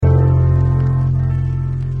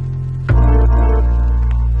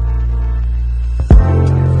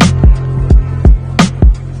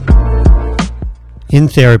In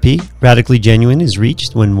therapy, radically genuine is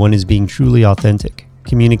reached when one is being truly authentic,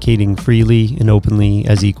 communicating freely and openly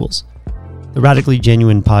as equals. The Radically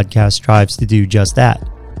Genuine podcast strives to do just that.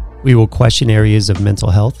 We will question areas of mental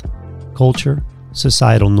health, culture,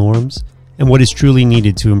 societal norms, and what is truly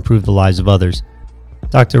needed to improve the lives of others.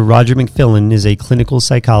 Dr. Roger McFillin is a clinical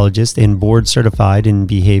psychologist and board certified in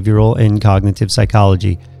behavioral and cognitive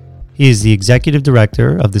psychology. He is the executive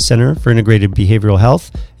director of the Center for Integrated Behavioral Health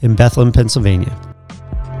in Bethlehem, Pennsylvania.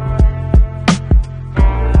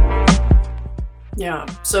 Yeah,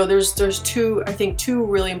 so there's two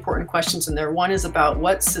really important questions in there. One is about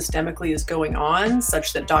what systemically is going on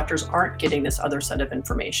such that doctors aren't getting this other set of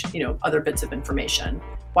information, other bits of information.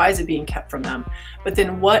 Why is it being kept from them? But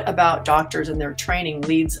then what about doctors and their training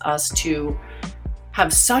leads us to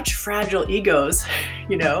have such fragile egos,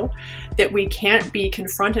 that we can't be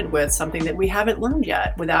confronted with something that we haven't learned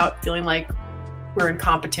yet without feeling like we're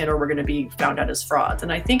incompetent or we're going to be found out as frauds.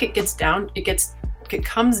 And I think it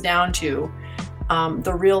comes down to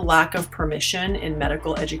the real lack of permission in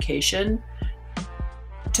medical education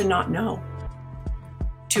to not know,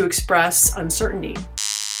 to express uncertainty.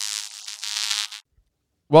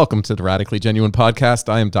 Welcome to the Radically Genuine Podcast.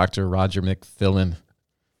 I am Dr. Roger McFillin.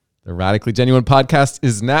 The Radically Genuine Podcast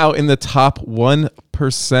is now in the top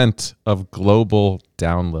 1% of global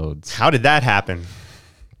downloads. How did that happen?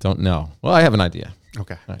 Don't know. Well, I have an idea.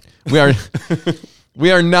 Okay. Right.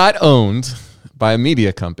 We are not owned by a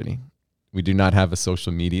media company. We do not have a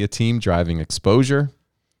social media team driving exposure.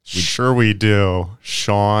 Sure we do,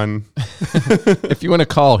 Sean. If you want to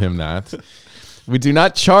call him that. We do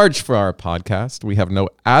not charge for our podcast. We have no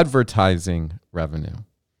advertising revenue.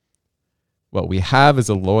 What we have is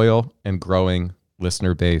a loyal and growing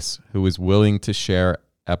listener base who is willing to share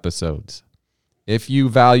episodes. If you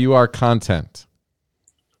value our content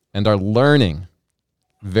and are learning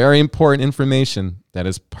very important information that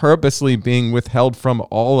is purposely being withheld from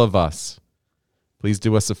all of us, please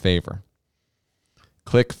do us a favor.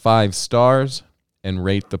 Click 5 stars and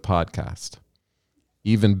rate the podcast.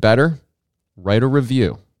 Even better, write a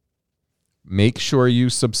review. Make sure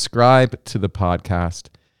you subscribe to the podcast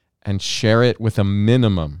and share it with a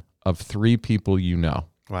minimum of 3 people you know.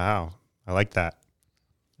 Wow, I like that.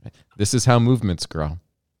 This is how movements grow.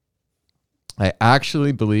 I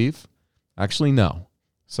actually know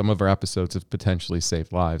some of our episodes have potentially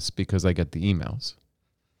saved lives because I get the emails.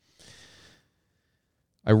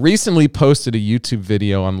 I recently posted a YouTube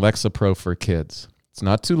video on Lexapro for kids. It's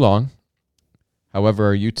not too long. However,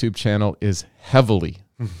 our YouTube channel is heavily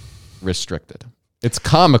restricted. It's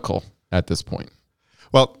comical at this point.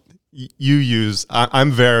 Well,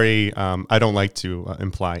 I'm very, I don't like to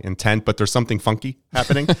imply intent, but there's something funky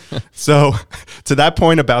happening. So to that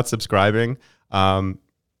point about subscribing,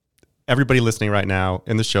 everybody listening right now,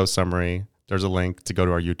 in the show summary, there's a link to go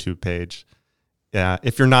to our YouTube page.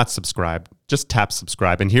 If you're not subscribed, just tap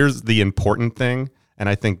subscribe. And here's the important thing, and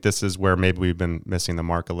I think this is where maybe we've been missing the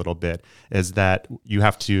mark a little bit, is that you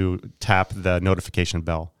have to tap the notification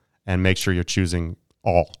bell and make sure you're choosing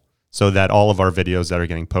all, so that all of our videos that are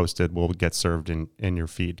getting posted will get served in your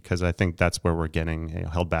feed, because I think that's where we're getting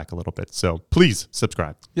held back a little bit. So please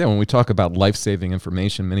subscribe. Yeah, when we talk about life-saving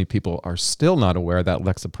information, many people are still not aware that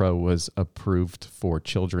Lexapro was approved for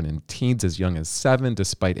children and teens as young as 7,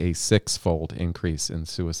 despite a 6-fold increase in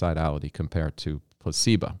suicidality compared to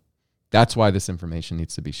placebo. That's why this information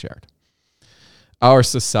needs to be shared. Our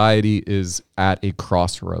society is at a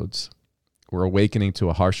crossroads. We're awakening to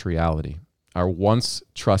a harsh reality. Our once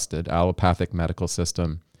trusted allopathic medical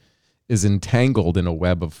system is entangled in a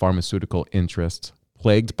web of pharmaceutical interests,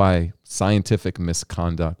 plagued by scientific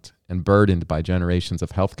misconduct, and burdened by generations of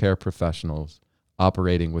healthcare professionals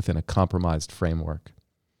operating within a compromised framework.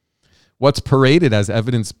 What's paraded as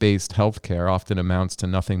evidence-based healthcare often amounts to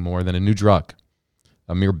nothing more than a new drug,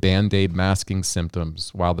 a mere band-aid masking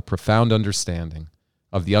symptoms, while the profound understanding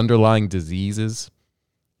of the underlying diseases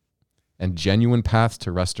and genuine paths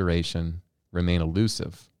to restoration remain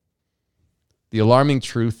elusive. The alarming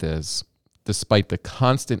truth is, despite the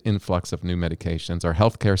constant influx of new medications, our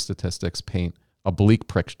healthcare statistics paint a bleak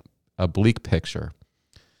picture,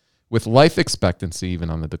 with life expectancy even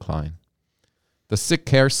on the decline. The sick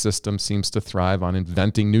care system seems to thrive on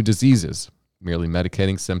inventing new diseases, merely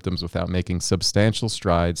medicating symptoms without making substantial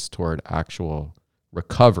strides toward actual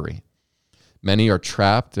recovery. Many are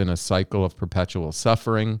trapped in a cycle of perpetual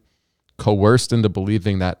suffering, coerced into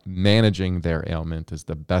believing that managing their ailment is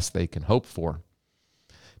the best they can hope for.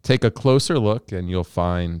 Take a closer look and you'll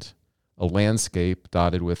find a landscape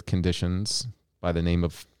dotted with conditions by the name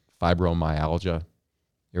of fibromyalgia,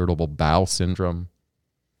 irritable bowel syndrome,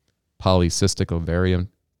 polycystic ovarian,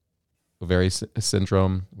 ovarian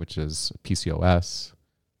syndrome, which is PCOS,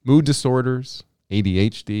 mood disorders,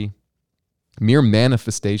 ADHD, mere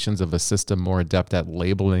manifestations of a system more adept at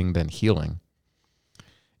labeling than healing.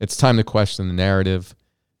 It's time to question the narrative,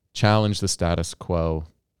 challenge the status quo,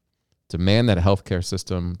 demand that a healthcare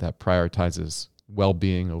system that prioritizes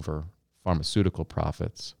well-being over pharmaceutical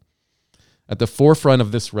profits. At the forefront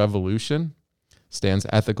of this revolution stands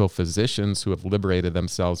ethical physicians who have liberated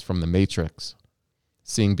themselves from the matrix,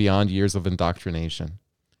 seeing beyond years of indoctrination.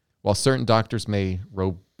 While certain doctors may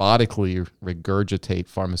robotically regurgitate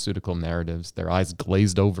pharmaceutical narratives, their eyes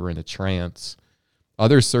glazed over in a trance,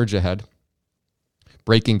 others surge ahead,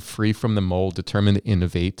 breaking free from the mold, determined to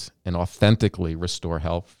innovate and authentically restore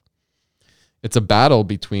health. It's a battle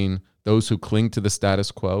between those who cling to the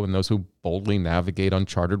status quo and those who boldly navigate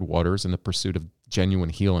uncharted waters in the pursuit of genuine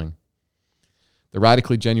healing. The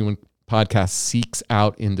Radically Genuine podcast seeks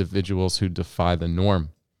out individuals who defy the norm,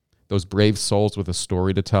 those brave souls with a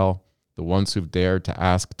story to tell, the ones who've dared to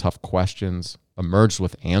ask tough questions, emerged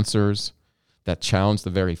with answers that challenge the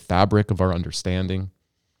very fabric of our understanding.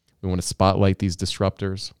 We want to spotlight these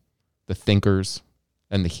disruptors, the thinkers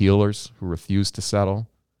and the healers who refuse to settle,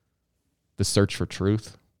 the search for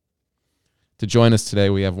truth. To join us today,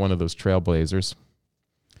 we have one of those trailblazers.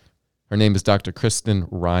 Her name is Dr. Kristin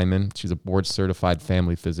Reihman. She's a board-certified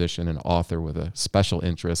family physician and author with a special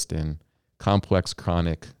interest in complex,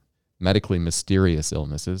 chronic, medically mysterious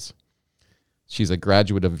illnesses. She's a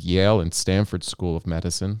graduate of Yale and Stanford School of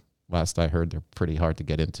Medicine. Last I heard, they're pretty hard to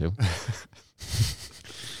get into.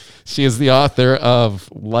 She is the author of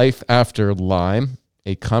Life After Lyme,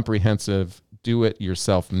 a comprehensive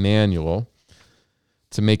do-it-yourself manual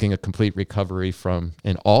to making a complete recovery from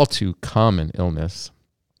an all too common illness.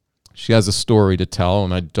 She has a story to tell,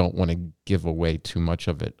 and I don't want to give away too much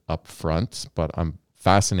of it up front, but I'm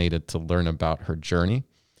fascinated to learn about her journey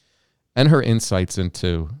and her insights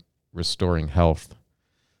into restoring health.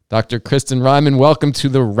 Dr. Kristin Reihman, welcome to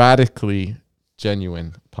the Radically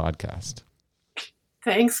Genuine podcast.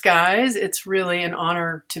 Thanks, guys. It's really an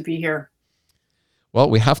honor to be here. Well,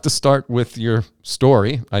 we have to start with your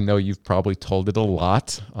story. I know you've probably told it a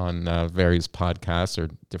lot on various podcasts or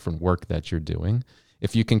different work that you're doing.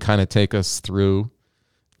 If you can kind of take us through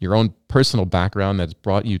your own personal background that's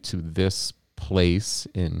brought you to this place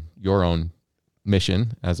in your own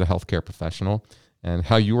mission as a healthcare professional and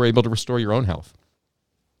how you were able to restore your own health.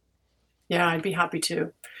 Yeah, I'd be happy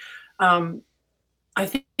to. I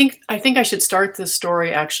think I should start this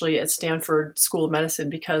story actually at Stanford School of Medicine,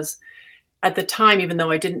 because at the time, even though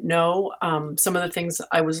I didn't know, some of the things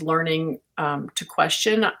I was learning to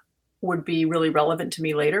question would be really relevant to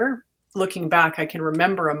me later. Looking back, I can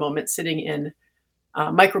remember a moment sitting in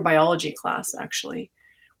microbiology class, actually,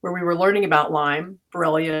 where we were learning about Lyme,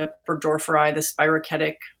 Borrelia burgdorferi, the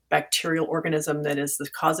spirochetic bacterial organism that is the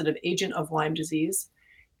causative agent of Lyme disease.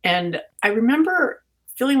 And I remember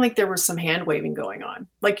feeling like there was some hand waving going on.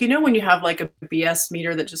 Like, you know, when you have like a BS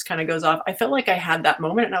meter that just kind of goes off, I felt like I had that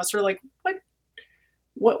moment and I was sort of like,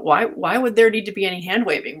 why would there need to be any hand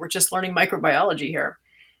waving? We're just learning microbiology here.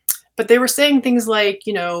 But they were saying things like,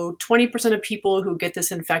 20% of people who get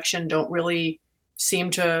this infection don't really seem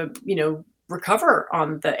to, recover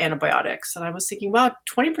on the antibiotics. And I was thinking, wow,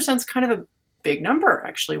 20% is kind of a big number,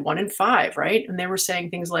 actually, 1 in 5, right? And they were saying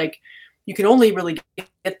things like, you can only really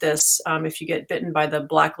get this if you get bitten by the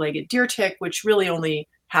black-legged deer tick, which really only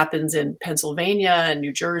happens in Pennsylvania and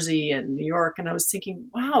New Jersey and New York. And I was thinking,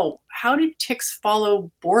 wow, how do ticks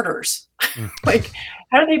follow borders? Like,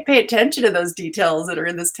 how do they pay attention to those details that are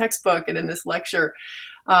in this textbook and in this lecture?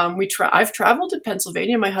 I've traveled to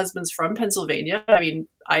Pennsylvania. My husband's from Pennsylvania. I mean,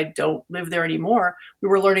 I don't live there anymore. We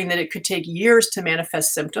were learning that it could take years to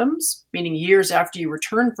manifest symptoms, meaning years after you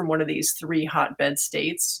return from one of these 3 hotbed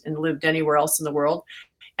states and lived anywhere else in the world.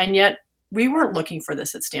 And yet we weren't looking for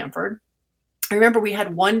this at Stanford. I remember we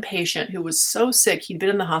had one patient who was so sick, he'd been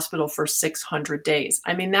in the hospital for 600 days.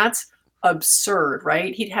 I mean, that's absurd,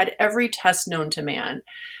 right? He'd had every test known to man.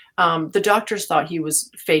 The doctors thought he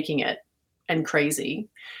was faking it and crazy.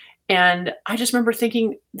 And I just remember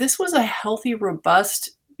thinking, this was a healthy,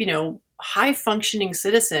 robust, high functioning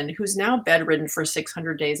citizen who's now bedridden for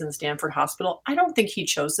 600 days in Stanford Hospital. I don't think he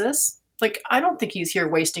chose this. Like, I don't think he's here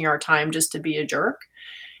wasting our time just to be a jerk.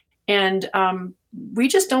 And we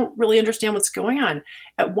just don't really understand what's going on.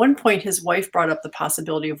 At one point, his wife brought up the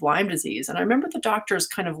possibility of Lyme disease. And I remember the doctors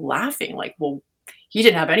kind of laughing, like, well, he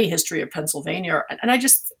didn't have any history of Pennsylvania. And I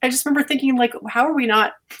just remember thinking, like, how are we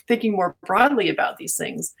not thinking more broadly about these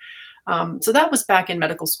things? So that was back in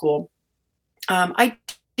medical school. I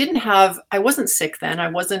I wasn't sick then. I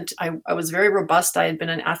was very robust. I had been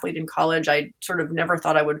an athlete in college. I sort of never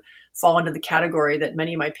thought I would fall into the category that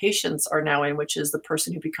many of my patients are now in, which is the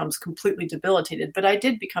person who becomes completely debilitated. But I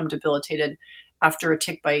did become debilitated after a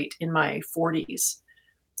tick bite in my 40s.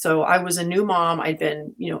 So I was a new mom. I'd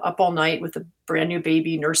been, up all night with a brand new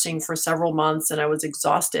baby, nursing for several months, and I was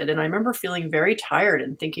exhausted. And I remember feeling very tired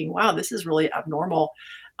and thinking, wow, this is really abnormal.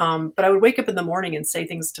 But I would wake up in the morning and say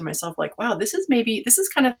things to myself like, wow, this is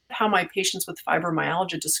kind of how my patients with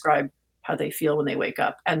fibromyalgia describe how they feel when they wake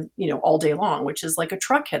up and, all day long, which is like a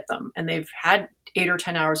truck hit them and they've had 8 or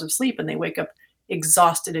 10 hours of sleep and they wake up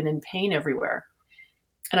exhausted and in pain everywhere.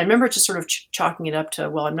 And I remember just sort of chalking it up to,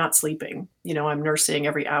 well, I'm not sleeping. I'm nursing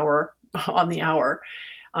every hour on the hour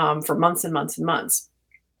for months and months and months.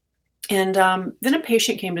 And then a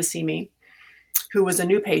patient came to see me who was a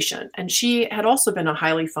new patient. And she had also been a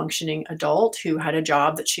highly functioning adult who had a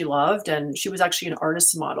job that she loved. And she was actually an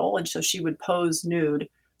artist model. And so she would pose nude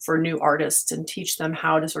for new artists and teach them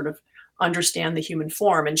how to sort of understand the human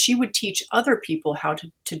form. And she would teach other people how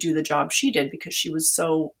to do the job she did because she was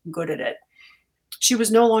so good at it. She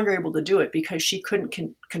was no longer able to do it because she couldn't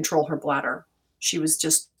control her bladder. She was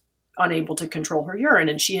just unable to control her urine.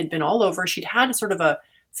 And she had been all over. She'd had sort of a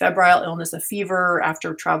febrile illness, a fever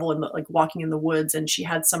after travel and like walking in the woods. And she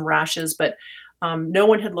had some rashes, but no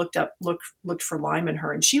one had looked for Lyme in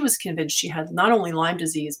her. And she was convinced she had not only Lyme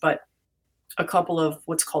disease, but a couple of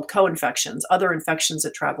what's called co-infections, other infections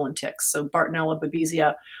that travel in ticks. So Bartonella,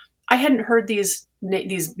 Babesia. I hadn't heard these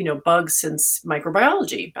bugs since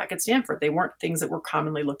microbiology back at Stanford. They weren't things that were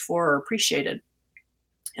commonly looked for or appreciated.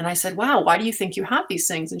 And I said, wow, why do you think you have these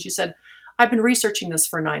things? And she said, I've been researching this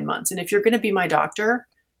for 9 months. And if you're going to be my doctor,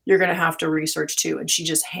 you're going to have to research too. And she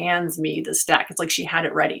just hands me the stack. It's like she had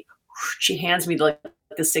it ready. She hands me like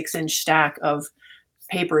the 6-inch stack of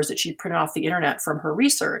papers that she'd printed off the internet from her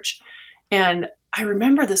research. And I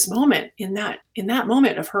remember this moment in that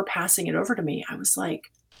moment of her passing it over to me. I was like,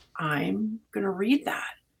 I'm going to read that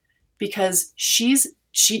because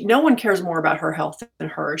no one cares more about her health than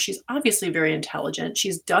her. She's obviously very intelligent.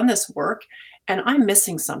 She's done this work and I'm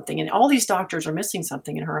missing something. And all these doctors are missing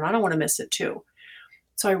something in her and I don't want to miss it too.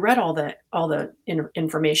 So I read all the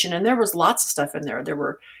information and there was lots of stuff in there. There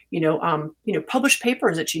were, published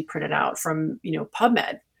papers that she printed out from,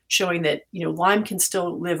 PubMed showing that, Lyme can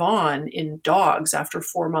still live on in dogs after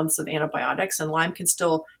 4 months of antibiotics and Lyme can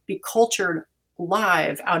still be cultured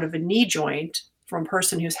live out of a knee joint from a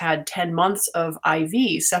person who's had 10 months of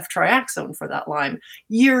IV ceftriaxone for that Lyme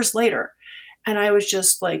years later. And I was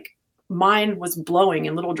just like, mind was blowing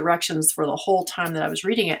in little directions for the whole time that I was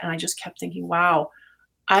reading it. And I just kept thinking, wow,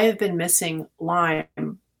 I have been missing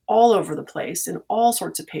Lyme all over the place in all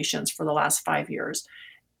sorts of patients for the last 5 years.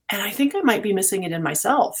 And I think I might be missing it in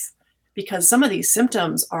myself because some of these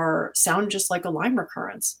symptoms sound just like a Lyme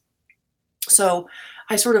recurrence. So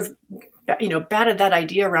I sort of, batted that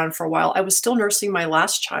idea around for a while. I was still nursing my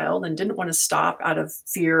last child and didn't want to stop out of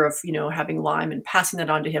fear of, having Lyme and passing that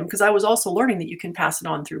on to him. Because I was also learning that you can pass it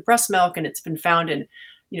on through breast milk and it's been found in,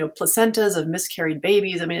 placentas of miscarried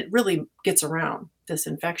babies. I mean, it really gets around this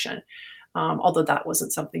infection. Although that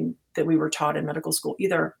wasn't something that we were taught in medical school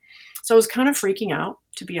either. So I was kind of freaking out,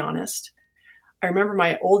 to be honest. I remember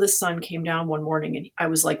my oldest son came down one morning and I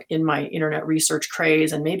was like in my internet research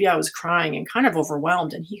craze and maybe I was crying and kind of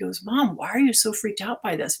overwhelmed. And he goes, Mom, why are you so freaked out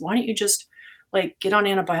by this? Why don't you just get on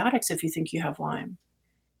antibiotics if you think you have Lyme?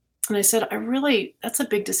 And I said, that's a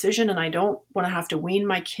big decision. And I don't want to have to wean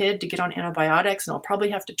my kid to get on antibiotics. And I'll probably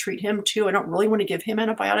have to treat him too. I don't really want to give him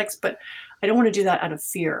antibiotics, but I don't want to do that out of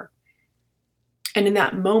fear. And in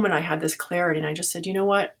that moment, I had this clarity and I just said, you know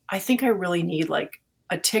what? I think I really need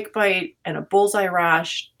a tick bite and a bullseye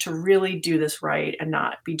rash to really do this right and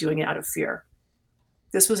not be doing it out of fear.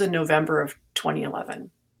 This was in November of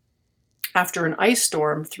 2011. After an ice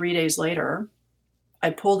storm 3 days later, I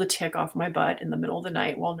pulled a tick off my butt in the middle of the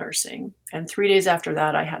night while nursing. And 3 days after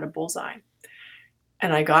that, I had a bullseye.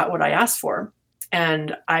 And I got what I asked for.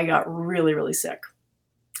 And I got really, really sick.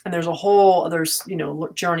 And there's a whole other,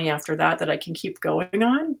 journey after that I can keep going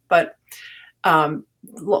on. But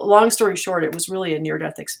long story short, it was really a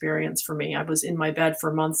near-death experience for me. I was in my bed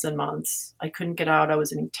for months and months. I couldn't get out. I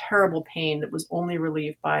was in terrible pain that was only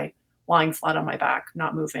relieved by lying flat on my back,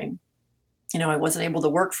 not moving. I wasn't able to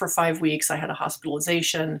work for 5 weeks. I had a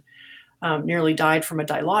hospitalization, nearly died from a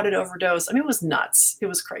Dilaudid overdose. I mean, it was nuts. It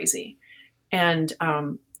was crazy. And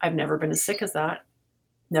I've never been as sick as that.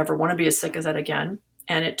 Never want to be as sick as that again.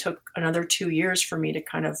 And it took another 2 years for me to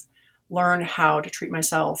kind of learn how to treat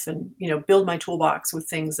myself and, build my toolbox with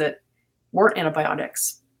things that weren't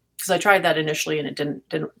antibiotics. because I tried that initially and it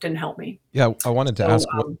didn't help me. Yeah, I wanted to ask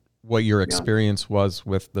So, what your yeah. experience was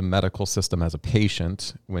with the medical system as a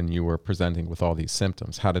patient when you were presenting with all these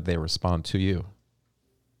symptoms. How did they respond to you?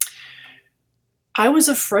 I was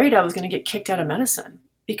afraid I was going to get kicked out of medicine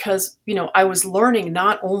because, I was learning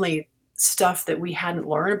not only stuff that we hadn't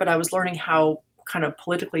learned, but I was learning how kind of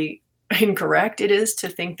politically incorrect it is to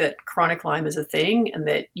think that chronic Lyme is a thing and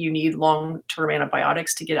that you need long-term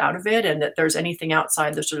antibiotics to get out of it, and that there's anything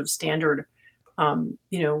outside the sort of standard,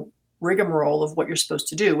 rigmarole of what you're supposed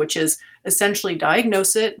to do, which is essentially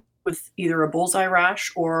diagnose it with either a bullseye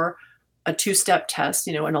rash or a two-step test,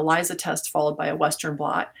 an ELISA test followed by a Western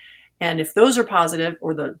blot. And if those are positive,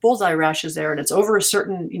 or the bullseye rash is there and it's over a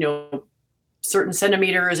certain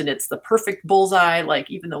centimeters and it's the perfect bullseye, like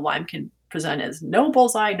even though Lyme can present as no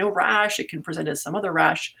bullseye, no rash, it can present as some other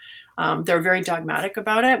rash. They're very dogmatic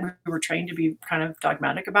about it. We were trained to be kind of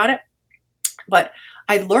dogmatic about it. But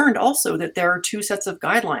I learned also that there are two sets of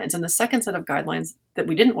guidelines. And the second set of guidelines that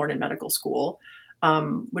we didn't learn in medical school,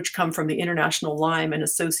 which come from the International Lyme and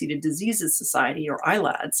Associated Diseases Society, or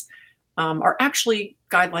ILADS, are actually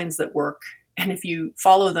guidelines that work. And if you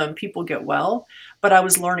follow them, people get well. But I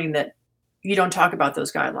was learning that you don't talk about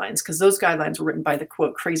those guidelines because those guidelines were written by the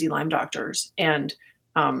quote crazy Lyme doctors. And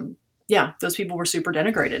those people were super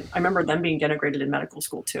denigrated. I remember them being denigrated in medical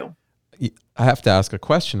school too. I have to ask a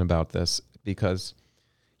question about this because,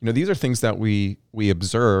 these are things that we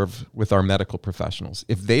observe with our medical professionals.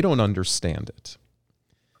 If they don't understand it,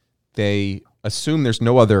 they assume there's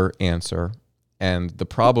no other answer, and the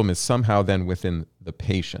problem is somehow then within the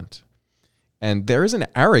patient. And there is an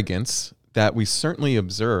arrogance that we certainly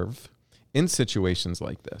observe in situations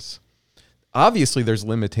like this. Obviously, there's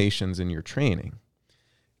limitations in your training.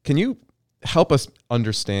 Can you help us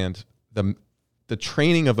understand the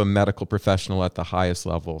training of a medical professional at the highest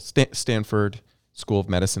level? Stanford School of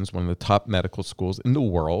Medicine is one of the top medical schools in the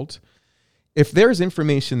world. If there's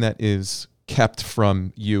information that is kept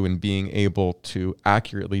from you in being able to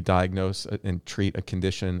accurately diagnose and treat a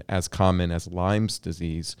condition as common as Lyme's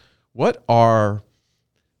disease, what are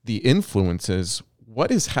the influences?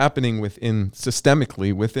 What is happening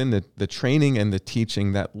systemically within the training and the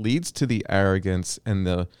teaching that leads to the arrogance and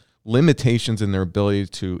the limitations in their ability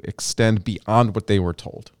to extend beyond what they were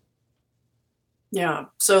told? Yeah.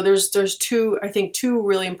 So there's two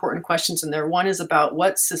really important questions in there. One is about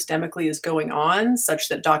what systemically is going on such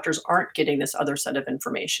that doctors aren't getting this other set of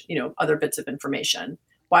information, other bits of information.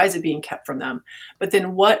 Why is it being kept from them? But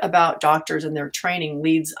then what about doctors and their training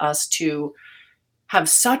leads us to have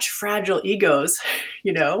such fragile egos,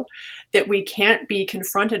 that we can't be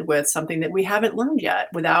confronted with something that we haven't learned yet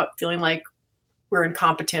without feeling like we're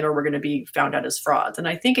incompetent or we're going to be found out as frauds. And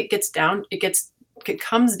I think it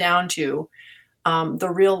comes down to the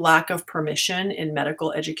real lack of permission in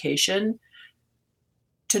medical education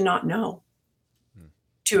to not know,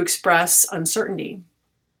 to express uncertainty.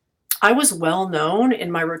 I was well known in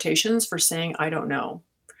my rotations for saying, I don't know.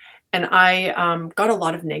 And I got a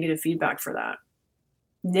lot of negative feedback for that.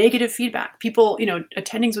 Negative feedback. People,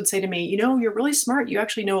 attendings would say to me, you're really smart. You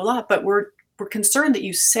actually know a lot, but we're concerned that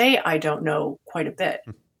you say, I don't know quite a bit.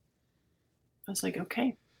 I was like,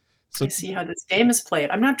 okay. So I see how this game is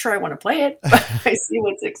played. I'm not sure I want to play it, but I see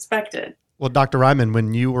what's expected. Well, Dr. Reihman,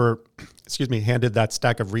 when you were, handed that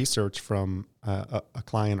stack of research from a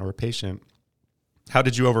client or a patient, how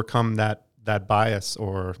did you overcome that bias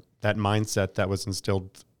or that mindset that was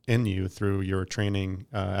instilled in you through your training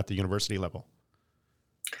at the university level?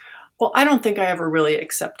 Well, I don't think I ever really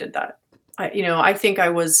accepted that. I think I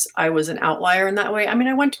was an outlier in that way. I mean,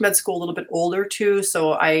 I went to med school a little bit older too,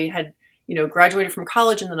 so I had graduated from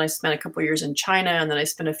college, and then I spent a couple of years in China, and then I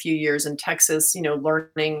spent a few years in Texas,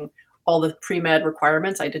 learning all the pre-med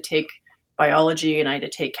requirements. I had to take biology, and I had to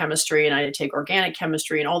take chemistry, and I had to take organic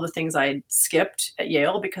chemistry, and all the things I skipped at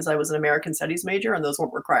Yale because I was an American Studies major, and those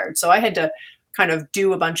weren't required. So I had to kind of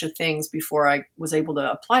do a bunch of things before I was able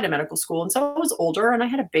to apply to medical school. And so I was older, and I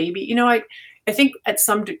had a baby. I think to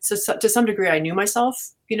some degree I knew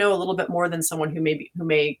myself, a little bit more than someone who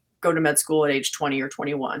may go to med school at age 20 or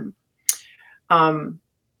 21. And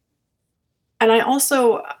I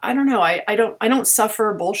also, I don't know, I don't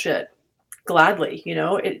suffer bullshit gladly.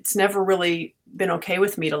 It's never really been okay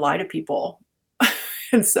with me to lie to people.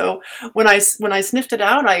 And so when I sniffed it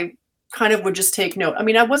out, I kind of would just take note. I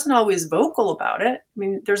mean, I wasn't always vocal about it. I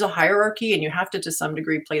mean, there's a hierarchy and you have to some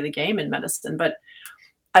degree play the game in medicine, but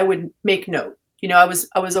I would make note. I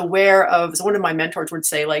was aware of, so one of my mentors would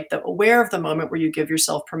say, aware of the moment where you give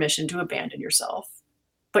yourself permission to abandon yourself.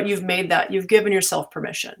 But you've given yourself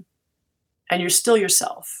permission and you're still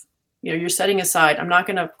yourself. You're setting aside, I'm not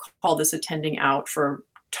going to call this attending out for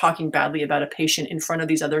talking badly about a patient in front of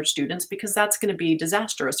these other students, because that's going to be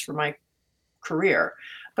disastrous for my career.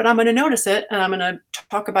 But I'm going to notice it, and I'm going to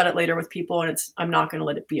talk about it later with people, and I'm not going to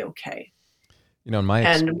let it be okay. You know,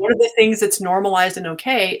 and one of the things that's normalized and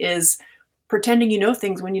okay is pretending you know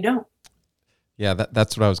things when you don't. Yeah,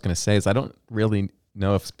 that's what I was going to say, is I don't really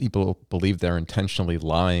know if people believe they're intentionally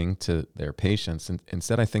lying to their patients. And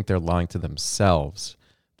instead, I think they're lying to themselves.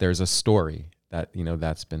 There's a story that,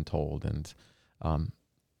 that's been told, and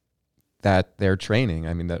that they're training.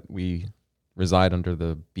 I mean, that we reside under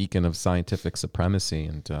the beacon of scientific supremacy,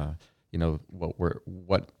 and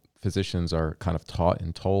what physicians are kind of taught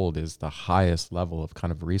and told is the highest level of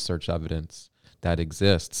kind of research evidence that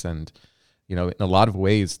exists. And in a lot of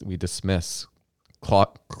ways we dismiss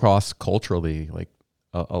cross-culturally, like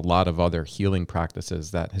a lot of other healing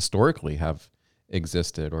practices that historically have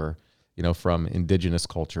existed, or from indigenous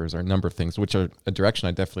cultures, or a number of things, which are a direction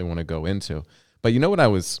I definitely want to go into. But what I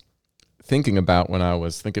was thinking about when I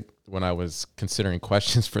was considering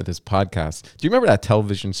questions for this podcast? Do you remember that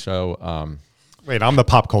television show? Wait, I'm the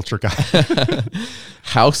pop culture guy.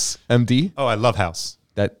 House MD. Oh, I love House.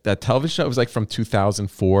 That television show was like from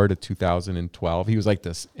 2004 to 2012. He was like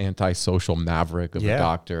this antisocial maverick of a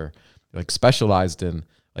doctor, like specialized in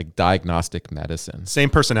like diagnostic medicine. Same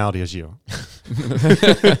personality as you.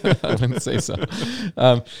 I wouldn't say so.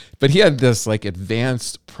 But he had this like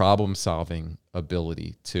advanced problem solving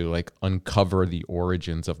ability to like uncover the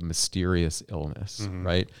origins of mysterious illness,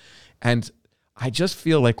 right? And I just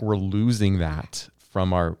feel like we're losing that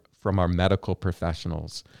from our medical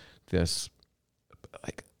professionals. This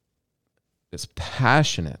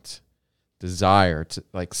passionate desire to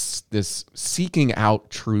this seeking out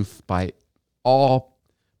truth by all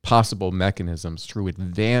possible mechanisms through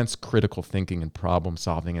advanced critical thinking and problem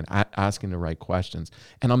solving and asking the right questions.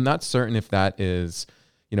 And I'm not certain if that is,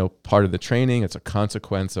 part of the training. It's a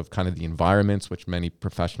consequence of kind of the environments which many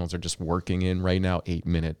professionals are just working in right now,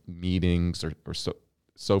 8-minute meetings or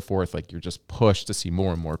so forth. Like, you're just pushed to see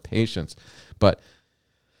more and more patients. But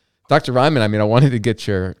Dr. Reihman, I mean, I wanted to get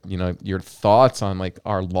your thoughts on like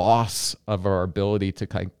our loss of our ability to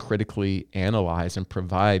kind of critically analyze and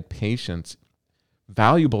provide patients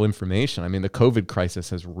valuable information. I mean, the COVID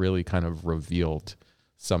crisis has really kind of revealed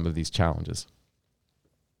some of these challenges.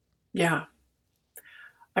 Yeah.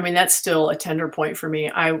 I mean, that's still a tender point for me.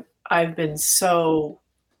 I've been so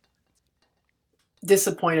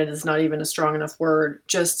disappointed is not even a strong enough word.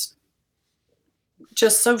 Just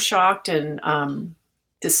so shocked and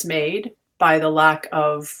dismayed by the lack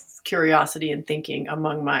of curiosity and thinking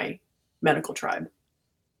among my medical tribe.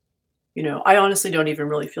 I honestly don't even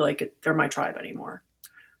really feel like they're my tribe anymore.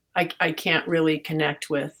 I can't really connect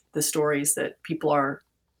with the stories that people are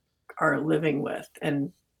living with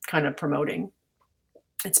and kind of promoting.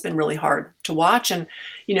 It's been really hard to watch. And,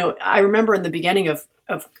 I remember in the beginning of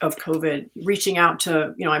COVID reaching out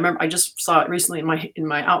to, I remember I just saw it recently in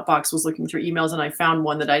my outbox, was looking through emails, and I found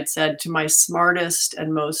one that I'd said to my smartest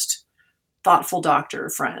and most thoughtful doctor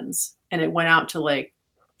friends. And it went out to like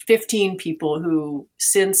 15 people who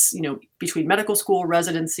since, between medical school,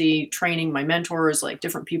 residency, training, my mentors, like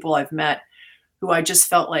different people I've met, who I just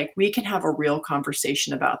felt like we can have a real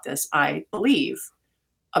conversation about this, I believe,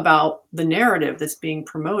 about the narrative that's being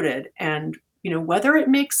promoted and, whether it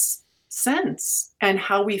makes sense and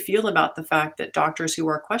how we feel about the fact that doctors who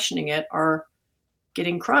are questioning it are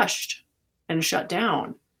getting crushed and shut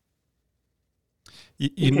down.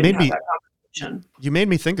 You made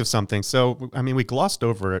me think of something. So, I mean, we glossed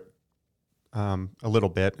over it a little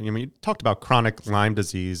bit. I mean, you talked about chronic Lyme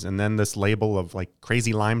disease and then this label of like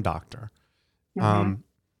crazy Lyme doctor.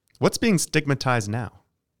 What's being stigmatized now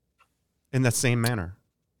in that same manner?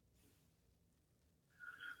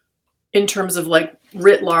 In terms of like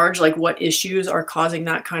writ large, like what issues are causing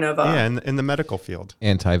that kind of in the medical field?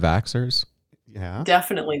 Anti-vaxxers? Yeah.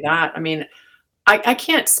 Definitely that. I mean, I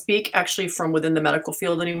can't speak actually from within the medical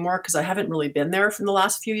field anymore because I haven't really been there from the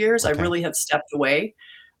last few years. Okay. I really have stepped away.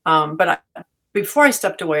 But before I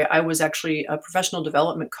stepped away, I was actually a professional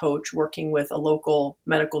development coach working with a local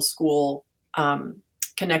medical school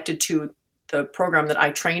connected to the program that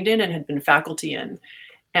I trained in and had been faculty in.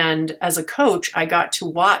 And as a coach, I got to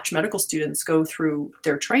watch medical students go through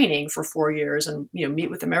their training for 4 years and, meet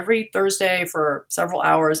with them every Thursday for several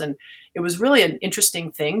hours. And it was really an interesting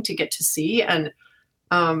thing to get to see. And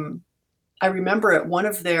I remember at one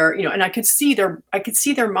of their, and I could see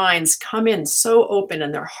their minds come in so open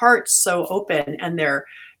and their hearts so open and their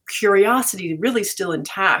curiosity really still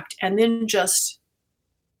intact. And then just,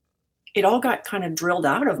 it all got kind of drilled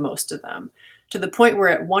out of most of them, to the point where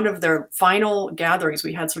at one of their final gatherings,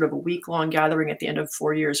 we had sort of a week-long gathering at the end of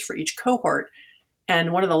 4 years for each cohort.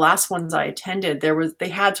 And one of the last ones I attended, they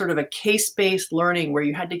had sort of a case-based learning where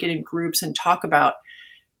you had to get in groups and talk about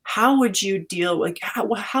how would you deal, like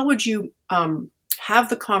how would you have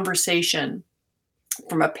the conversation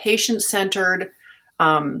from a patient-centered,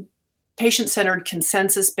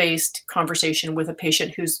 consensus-based conversation with a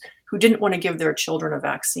patient who didn't want to give their children a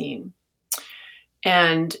vaccine.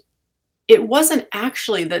 And it wasn't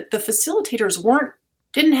actually that the facilitators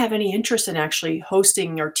didn't have any interest in actually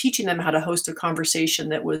hosting or teaching them how to host a conversation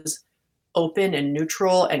that was open and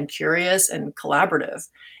neutral and curious and collaborative.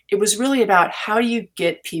 It was really about how do you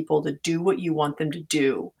get people to do what you want them to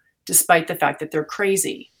do, despite the fact that they're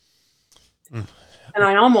crazy. Mm. And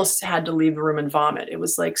I almost had to leave the room and vomit. It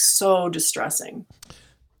was like so distressing.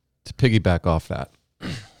 To piggyback off that.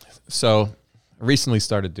 So I recently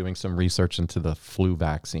started doing some research into the flu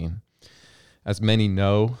vaccine. As many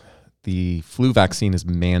know, the flu vaccine is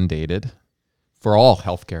mandated for all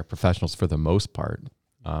healthcare professionals for the most part.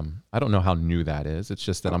 I don't know how new that is. It's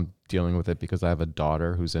just that I'm dealing with it because I have a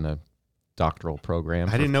daughter who's in a doctoral program.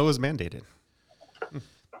 I didn't know it was mandated.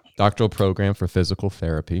 Doctoral program for physical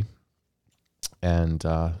therapy. And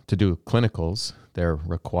to do clinicals, they're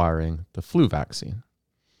requiring the flu vaccine.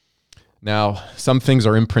 Now, some things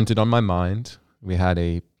are imprinted on my mind. We had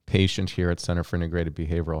a patient here at Center for Integrated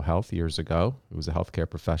Behavioral Health years ago who was a healthcare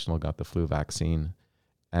professional, got the flu vaccine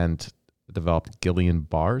and developed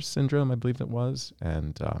Guillain-Barré syndrome, I believe it was,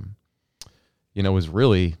 and was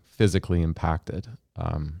really physically impacted.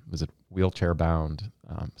 Was wheelchair bound?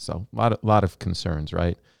 So a lot of concerns,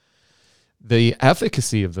 right? The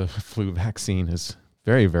efficacy of the flu vaccine is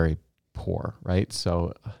very, very poor, right?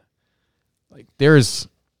 So like there is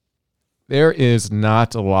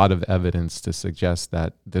not a lot of evidence to suggest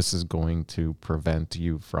that this is going to prevent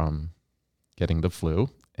you from getting the flu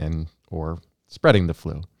or spreading the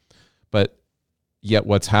flu. But yet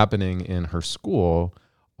what's happening in her school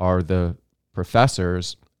are the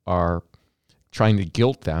professors are trying to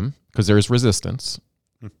guilt them because there is resistance,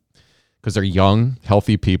 because they're young,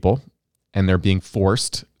 healthy people, and they're being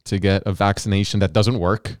forced to get a vaccination that doesn't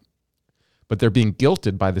work, but they're being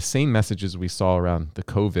guilted by the same messages we saw around the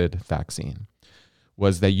COVID vaccine,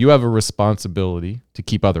 was that you have a responsibility to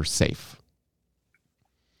keep others safe.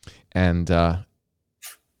 And,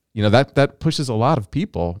 that pushes a lot of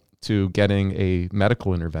people to getting a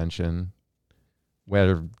medical intervention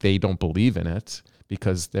where they don't believe in it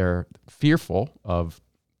because they're fearful of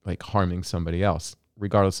like harming somebody else,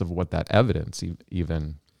 regardless of what that evidence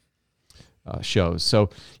even shows. So,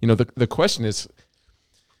 the question is,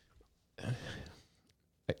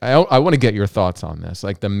 I want to get your thoughts on this,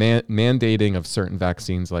 like the mandating of certain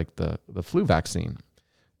vaccines, like the flu vaccine.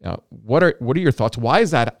 What are your thoughts? Why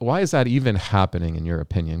is that even happening in your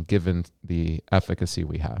opinion, given the efficacy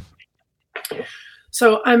we have?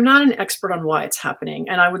 So I'm not an expert on why it's happening.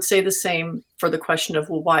 And I would say the same for the question of,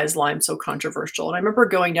 well, why is Lyme so controversial? And I remember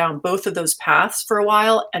going down both of those paths for a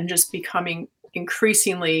while and just becoming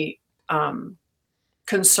increasingly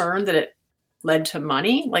concerned that it led to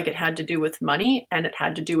money, like it had to do with money, and it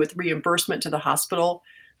had to do with reimbursement to the hospital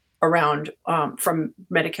around from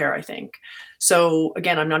Medicare, I think. So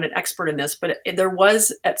again, I'm not an expert in this, but there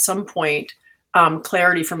was at some point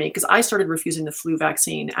clarity for me because I started refusing the flu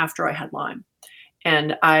vaccine after I had Lyme.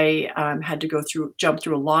 And I had to jump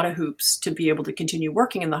through a lot of hoops to be able to continue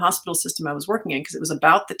working in the hospital system I was working in, because it was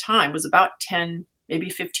about 10,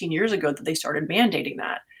 maybe 15 years ago that they started mandating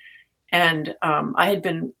that. And I had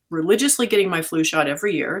been religiously getting my flu shot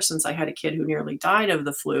every year since I had a kid who nearly died of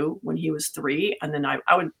the flu when he was 3. And then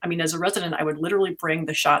as a resident, I would literally bring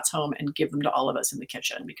the shots home and give them to all of us in the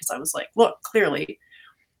kitchen because I was like, look, clearly.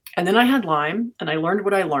 And then I had Lyme and I learned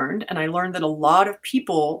what I learned. And I learned that a lot of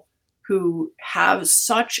people who have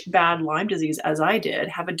such bad Lyme disease as I did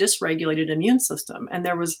have a dysregulated immune system. And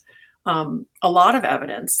there was a lot of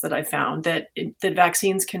evidence that I found that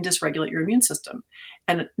vaccines can dysregulate your immune system.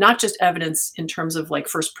 And not just evidence in terms of like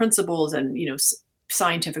first principles and,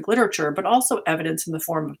 scientific literature, but also evidence in the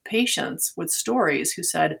form of patients with stories who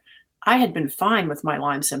said, I had been fine with my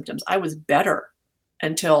Lyme symptoms. I was better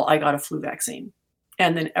until I got a flu vaccine.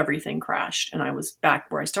 And then everything crashed and I was back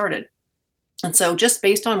where I started. And so just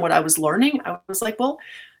based on what I was learning, I was like, well,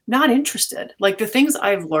 not interested. Like the things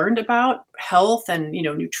I've learned about health and,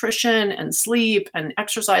 nutrition and sleep and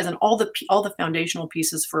exercise and all the foundational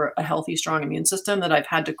pieces for a healthy, strong immune system that I've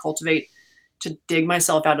had to cultivate to dig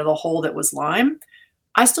myself out of the hole that was Lyme,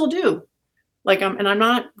 I still do. And I'm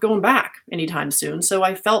not going back anytime soon. So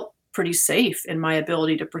I felt pretty safe in my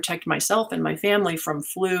ability to protect myself and my family from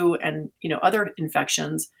flu and, other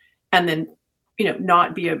infections, and then,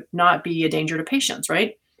 not be a danger to patients.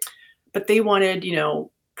 Right. But they wanted,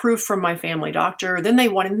 proof from my family doctor. Then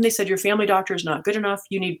they said, your family doctor is not good enough.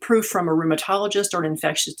 You need proof from a rheumatologist or an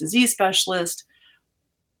infectious disease specialist.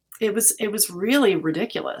 It was really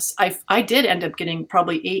ridiculous. I did end up getting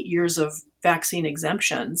probably 8 years of vaccine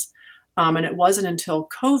exemptions. And it wasn't until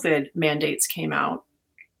COVID mandates came out,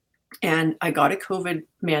 and I got a COVID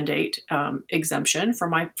mandate exemption from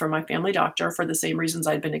my family doctor for the same reasons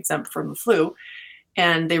I'd been exempt from the flu,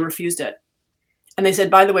 and they refused it. And they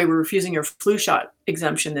said, by the way, we're refusing your flu shot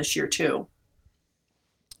exemption this year too.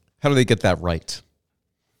 How do they get that right?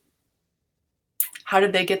 How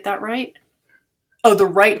did they get that right? Oh, the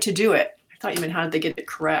right to do it. I thought you meant how did they get it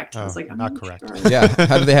correct? I was like, not correct. Sure. Yeah.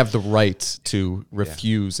 How do they have the right to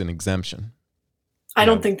refuse an exemption? I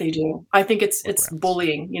don't think they do. I think it's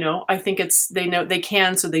bullying, I think they know they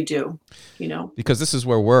can, so they do, Because this is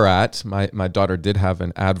where we're at. My daughter did have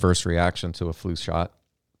an adverse reaction to a flu shot.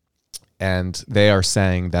 And they are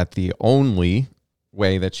saying that the only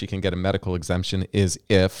way that she can get a medical exemption is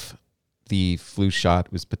if the flu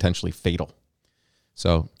shot was potentially fatal.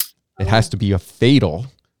 So it has to be a fatal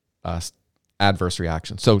adverse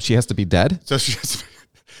reaction. So she has to be dead. So she's it's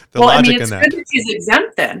good that she's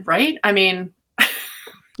exempt then, right? I mean,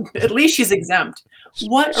 at least she's exempt.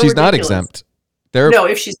 She's not exempt. No,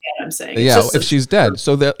 if she's dead, I'm saying. Yeah, if she's dead.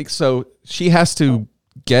 So she has to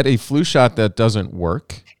get a flu shot that doesn't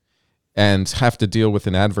work and have to deal with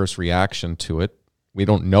an adverse reaction to it. We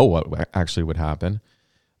don't know what actually would happen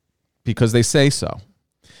because they say so.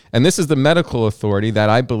 And this is the medical authority that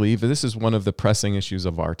I believe this is one of the pressing issues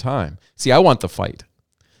of our time. See, I want the fight.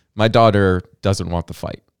 My daughter doesn't want the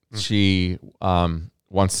fight. She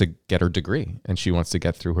wants to get her degree and she wants to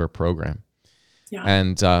get through her program. Yeah.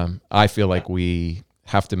 And I feel like we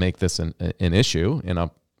have to make this an issue, and I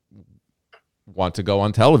want to go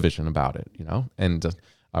on television about it, and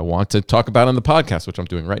I want to talk about it on the podcast, which I'm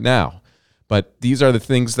doing right now. But these are the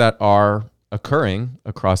things that are occurring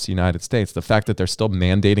across the United States. The fact that they're still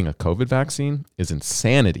mandating a COVID vaccine is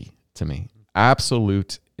insanity to me.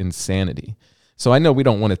 Absolute insanity. So I know we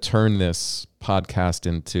don't want to turn this podcast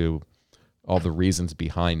into all the reasons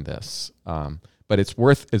behind this, but it's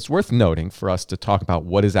worth noting for us to talk about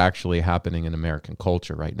what is actually happening in American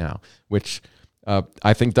culture right now, which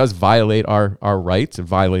I think does violate our rights. It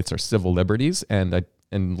violates our civil liberties, and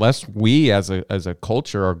unless we as a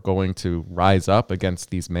culture are going to rise up against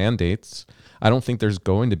these mandates, I don't think there's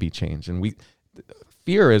going to be change. And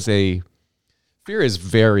fear is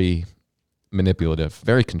very manipulative,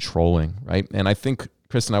 very controlling, right? And I think,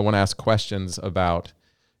 Kristin, I want to ask questions about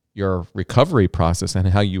your recovery process and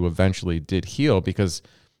how you eventually did heal, because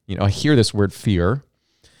I hear this word fear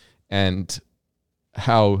and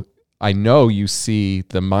how I know you see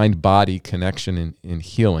the mind-body connection in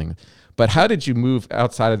healing. But how did you move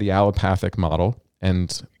outside of the allopathic model,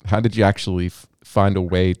 and how did you actually find a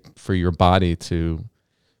way for your body to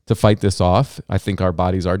fight this off? I think our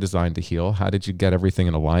bodies are designed to heal. How did you get everything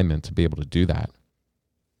in alignment to be able to do that?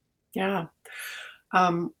 Yeah.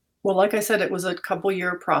 Well, like I said, it was a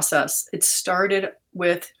couple-year process. It started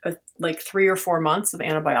with 3 or 4 months of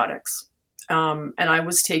antibiotics. And I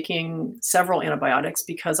was taking several antibiotics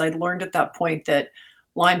because I'd learned at that point that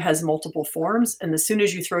Lyme has multiple forms. And as soon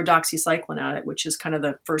as you throw doxycycline at it, which is kind of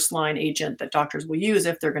the first line agent that doctors will use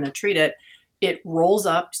if they're going to treat it, it rolls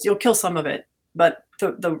up. You'll kill some of it, but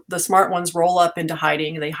the smart ones roll up into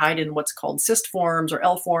hiding. They hide in what's called cyst forms or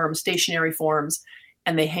L forms, stationary forms,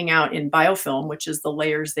 and they hang out in biofilm, which is the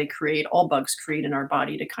layers they create, all bugs create in our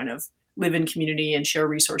body to kind of live in community and share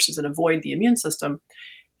resources and avoid the immune system.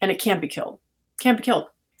 And it can't be killed.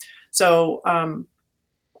 So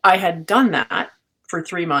I had done that for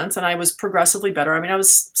 3 months, and I was progressively better. I mean, I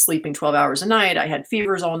was sleeping 12 hours a night. I had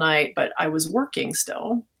fevers all night, but I was working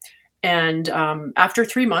still. And after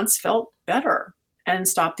 3 months, felt better and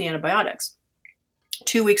stopped the antibiotics.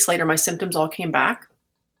 2 weeks later, my symptoms all came back,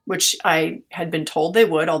 which I had been told they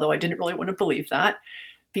would, although I didn't really want to believe that,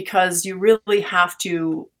 because you really have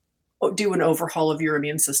to do an overhaul of your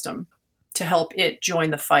immune system to help it join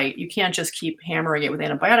the fight. You can't just keep hammering it with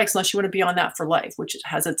antibiotics unless you want to be on that for life, which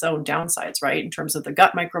has its own downsides, right? In terms of the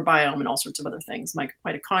gut microbiome and all sorts of other things,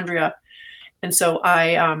 mitochondria. And so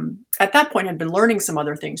I, at that point, had been learning some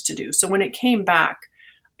other things to do. So when it came back,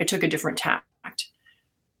 I took a different tact.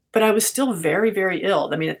 But I was still very, very ill.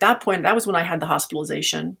 I mean, at that point, that was when I had the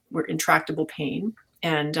hospitalization, intractable pain,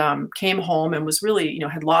 and came home and was really,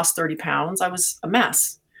 had lost 30 pounds. I was a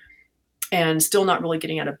mess and still not really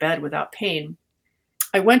getting out of bed without pain.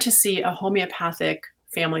 I went to see a homeopathic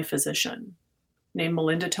family physician named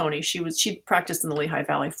Melinda Toney. She practiced in the Lehigh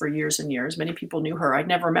Valley for years and years. Many people knew her. I'd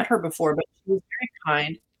never met her before, but she was very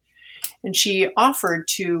kind. And she offered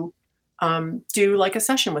to do like a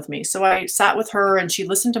session with me. So I sat with her and she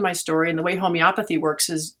listened to my story. And the way homeopathy works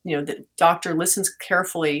is, the doctor listens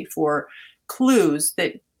carefully for clues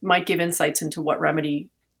that might give insights into what remedy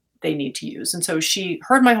they need to use. And so she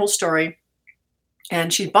heard my whole story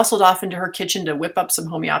and she bustled off into her kitchen to whip up some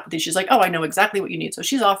homeopathy. She's like, oh, I know exactly what you need. So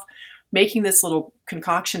she's off making this little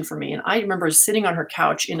concoction for me. And I remember sitting on her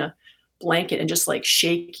couch in a blanket and just like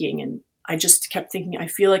shaking. And I just kept thinking, I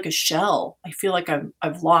feel like a shell. I feel like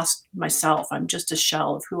I've lost myself. I'm just a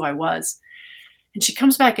shell of who I was. And she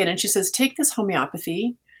comes back in and she says, take this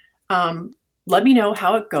homeopathy. Let me know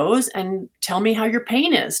how it goes and tell me how your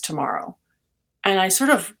pain is tomorrow. And I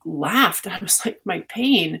sort of laughed. I was like, my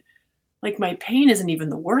pain isn't even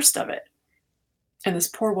the worst of it. And this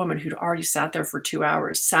poor woman who'd already sat there for 2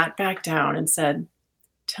 hours sat back down and said,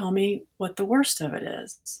 tell me what the worst of it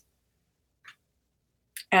is.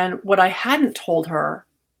 And what I hadn't told her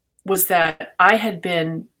was that I had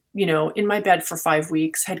been, in my bed for 5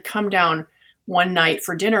 weeks, had come down one night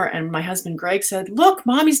for dinner. And my husband, Greg, said, look,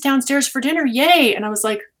 mommy's downstairs for dinner. Yay. And I was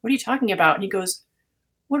like, what are you talking about? And he goes,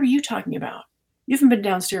 what are you talking about? You haven't been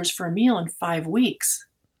downstairs for a meal in 5 weeks.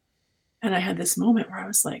 And I had this moment where I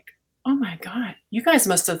was like, oh my God, you guys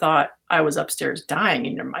must have thought I was upstairs dying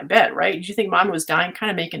in my bed, right? Did you think mom was dying? Kind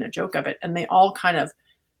of making a joke of it. And they all kind of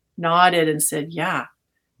nodded and said, yeah.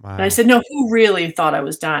 Wow. And I said, no, who really thought I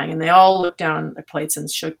was dying? And they all looked down at their plates and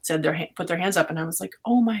put their hands up. And I was like,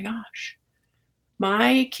 oh my gosh,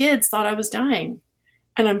 my kids thought I was dying.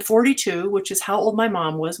 And I'm 42, which is how old my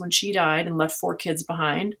mom was when she died and left 4 kids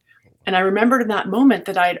behind. And I remembered in that moment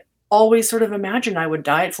that I'd always sort of imagined I would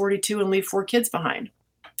die at 42 and leave 4 kids behind,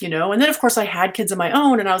 and then of course I had kids of my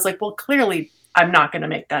own. And I was like, well, clearly I'm not going to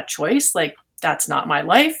make that choice. Like, that's not my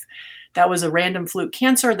life. That was a random fluke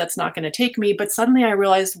cancer. That's not going to take me. But suddenly I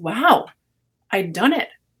realized, wow, I'd done it.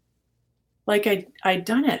 Like I'd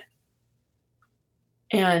done it.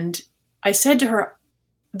 And I said to her,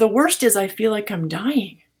 the worst is I feel like I'm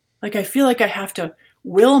dying. Like, I feel like I have to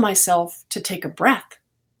will myself to take a breath,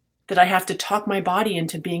 that I have to talk my body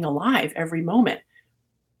into being alive every moment.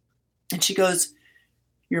 And she goes,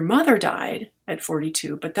 your mother died at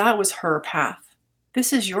 42, but that was her path.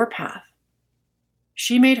 This is your path.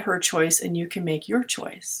 She made her choice and you can make your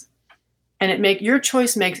choice. And your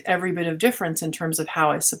choice makes every bit of difference in terms of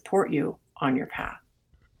how I support you on your path.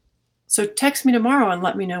 So text me tomorrow and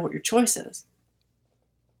let me know what your choice is.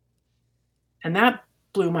 And that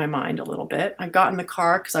blew my mind a little bit. I got in the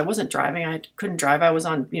car because I wasn't driving. I couldn't drive. I was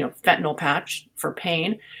on, fentanyl patch for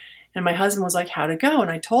pain. And my husband was like, how'd it go? And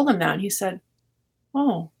I told him that. And he said,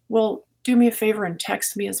 oh, well, do me a favor and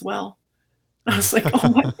text me as well. I was like, oh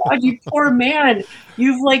my God, you poor man.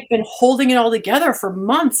 You've been holding it all together for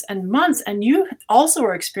months and months. And you also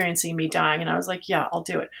are experiencing me dying. And I was like, yeah, I'll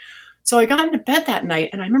do it. So I got into bed that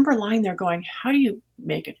night and I remember lying there going, how do you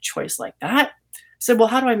make a choice like that? I said, well,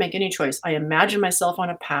 how do I make any choice? I imagine myself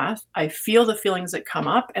on a path. I feel the feelings that come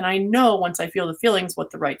up. And I know once I feel the feelings,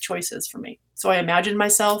 what the right choice is for me. So I imagined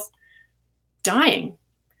myself dying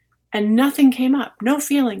and nothing came up, no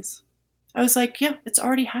feelings. I was like, yeah, it's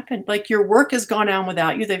already happened. Like, your work has gone on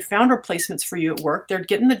without you. They've found replacements for you at work. They're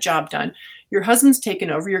getting the job done. Your husband's taken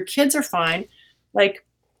over. Your kids are fine. Like,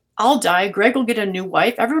 I'll die. Greg will get a new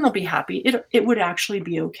wife. Everyone will be happy. It would actually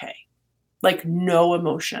be okay. Like, no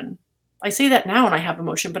emotion. I say that now and I have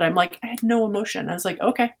emotion, but I'm like, I had no emotion. I was like,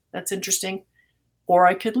 okay, that's interesting. Or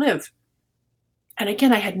I could live. And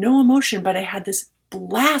again, I had no emotion, but I had this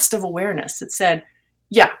blast of awareness that said,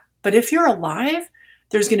 yeah, but if you're alive,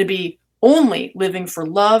 there's going to be only living for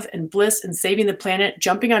love and bliss and saving the planet,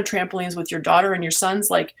 jumping on trampolines with your daughter and your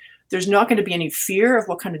sons. Like, there's not going to be any fear of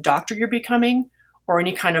what kind of doctor you're becoming or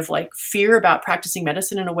any kind of fear about practicing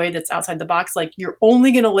medicine in a way that's outside the box. Like, you're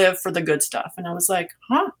only going to live for the good stuff. And I was like,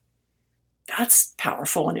 huh, that's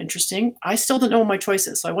powerful and interesting. I still didn't know what my choice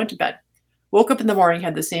is. So I went to bed, woke up in the morning,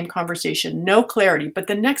 had the same conversation, no clarity. But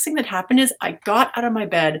the next thing that happened is I got out of my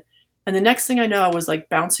bed. And the next thing I know, I was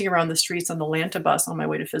bouncing around the streets on the Lanta bus on my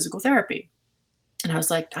way to physical therapy. And I was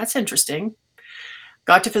like, that's interesting.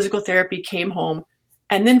 Got to physical therapy, came home,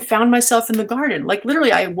 and then found myself in the garden. Like,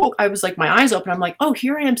 literally, I woke, I was my eyes open. I'm like, oh,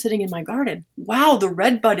 here I am sitting in my garden. Wow, the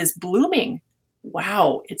red bud is blooming.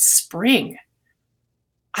 Wow, it's spring.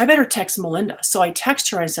 I better text Melinda. So I text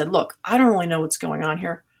her and I said, look, I don't really know what's going on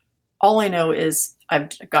here. All I know is I've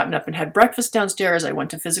gotten up and had breakfast downstairs. I went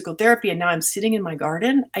to physical therapy and now I'm sitting in my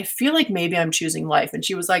garden. I feel like maybe I'm choosing life. And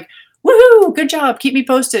she was like, woohoo, good job. Keep me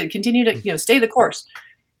posted. Continue to, stay the course.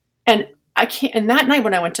 And and that night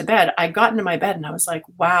when I went to bed, I got into my bed and I was like,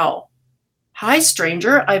 wow, hi,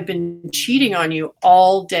 stranger. I've been cheating on you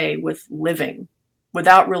all day with living.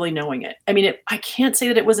 without really knowing it. I mean, I can't say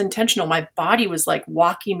that it was intentional. My body was like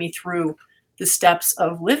walking me through the steps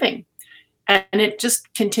of living. And it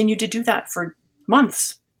just continued to do that for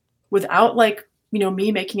months without like,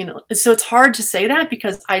 me making so it's hard to say that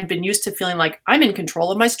because I'd been used to feeling like I'm in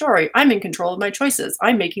control of my story. I'm in control of my choices.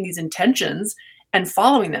 I'm making these intentions and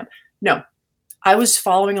following them. No, I was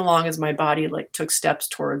following along as my body like took steps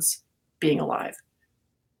towards being alive.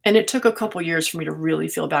 And it took a couple years for me to really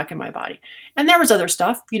feel back in my body. And there was other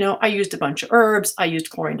stuff, I used a bunch of herbs. I used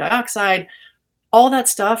chlorine dioxide, all that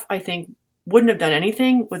stuff. I think wouldn't have done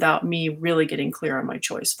anything without me really getting clear on my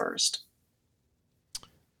choice first.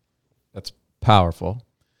 That's powerful.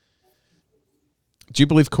 Do you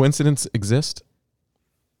believe coincidence exists?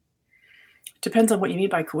 Depends on what you mean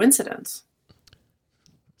by coincidence.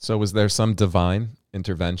 So was there some divine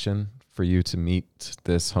intervention for you to meet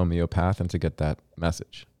this homeopath and to get that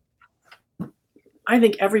message? I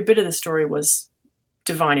think every bit of the story was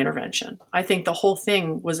divine intervention. I think the whole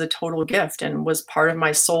thing was a total gift and was part of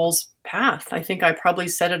my soul's path. I think I probably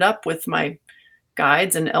set it up with my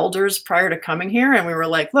guides and elders prior to coming here. And we were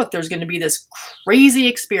like, look, there's going to be this crazy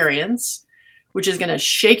experience, which is going to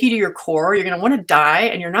shake you to your core. You're going to want to die,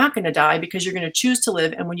 and you're not going to die because you're going to choose to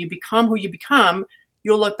live. And when you become who you become,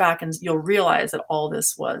 you'll look back and you'll realize that all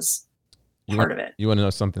this was part of it. You want to know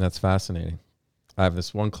something that's fascinating? I have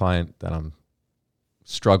this one client that I'm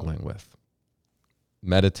struggling with,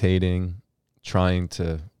 meditating, trying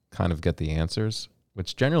to kind of get the answers,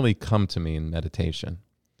 which generally come to me in meditation.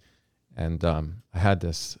 And I had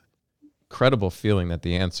this incredible feeling that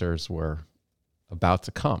the answers were about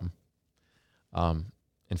to come.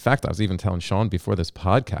 In fact, I was even telling Sean before this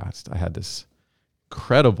podcast, I had this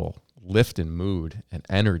incredible lift in mood and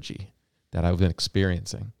energy that I've been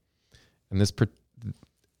experiencing. And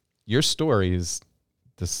your story is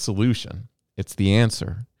the solution. It's the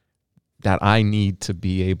answer that I need to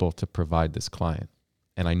be able to provide this client.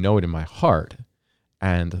 And I know it in my heart.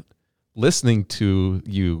 And listening to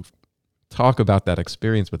you talk about that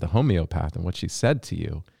experience with the homeopath and what she said to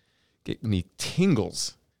you gave me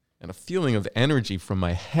tingles and a feeling of energy from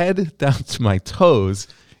my head down to my toes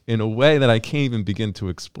in a way that I can't even begin to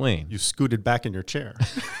explain. You scooted back in your chair.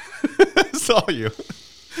 Saw you.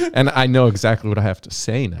 And I know exactly what I have to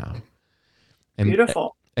say now. And,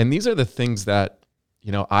 beautiful. And these are the things that,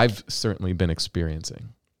 I've certainly been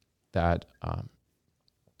experiencing, that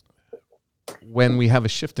when we have a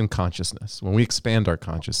shift in consciousness, when we expand our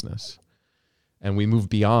consciousness and we move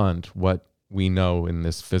beyond what we know in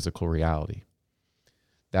this physical reality,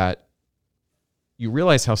 that you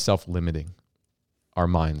realize how self-limiting our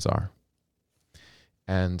minds are,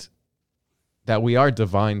 and that we are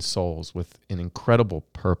divine souls with an incredible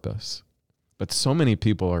purpose, but so many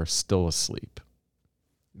people are still asleep.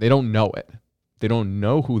 They don't know it. They don't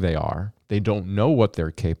know who they are. They don't know what they're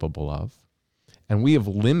capable of. And we have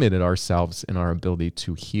limited ourselves in our ability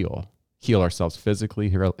to heal ourselves physically,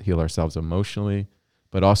 heal ourselves emotionally,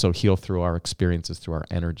 but also heal through our experiences, through our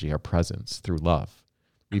energy, our presence, through love.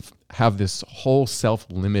 We have this whole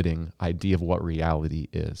self-limiting idea of what reality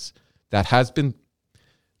is that has been,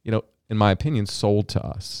 in my opinion, sold to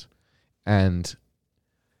us. And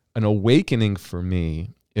an awakening for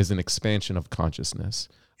me is an expansion of consciousness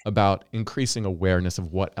about increasing awareness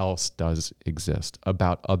of what else does exist,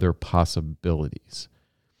 about other possibilities.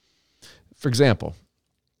 For example,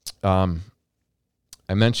 I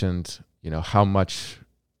mentioned, how much,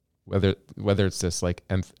 whether it's this like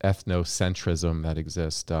ethnocentrism that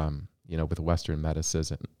exists, with Western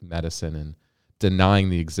medicine and denying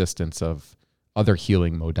the existence of other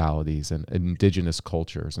healing modalities and indigenous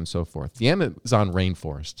cultures and so forth. The Amazon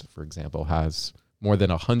rainforest, for example, has more than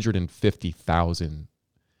 150,000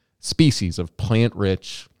 species of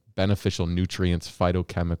plant-rich, beneficial nutrients,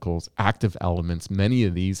 phytochemicals, active elements. Many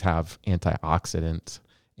of these have antioxidant,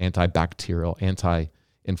 antibacterial,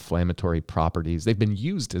 anti-inflammatory properties. They've been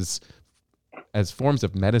used as forms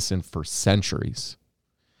of medicine for centuries.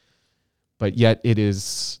 But yet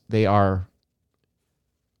they are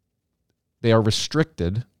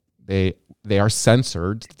restricted. They are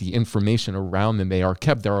censored. The information around them, they are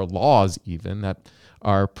kept. There are laws even that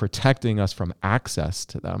are protecting us from access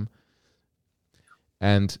to them.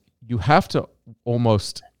 And you have to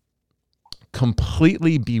almost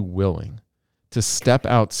completely be willing to step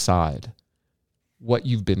outside what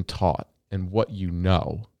you've been taught and what you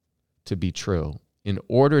know to be true in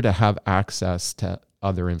order to have access to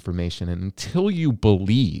other information. And until you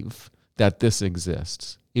believe that this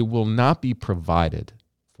exists, it will not be provided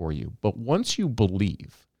for you. But once you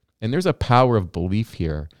believe, and there's a power of belief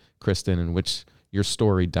here, Kristin, in which your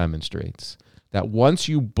story demonstrates, that once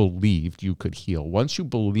you believed you could heal, once you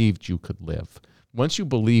believed you could live, once you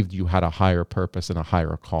believed you had a higher purpose and a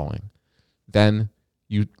higher calling, then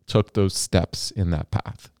you took those steps in that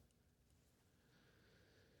path.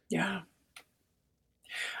 Yeah.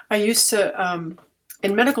 I used to,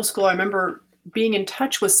 in medical school, I remember being in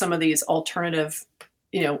touch with some of these alternative,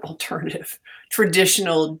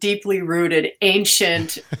 traditional, deeply rooted,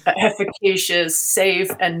 ancient, efficacious, safe,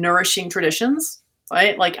 and nourishing traditions,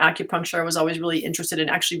 right? Like acupuncture, I was always really interested in,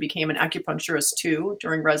 actually became an acupuncturist too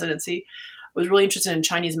during residency. I was really interested in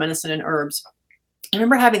Chinese medicine and herbs. I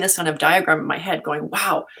remember having this kind of diagram in my head going,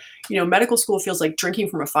 wow, medical school feels like drinking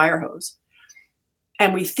from a fire hose.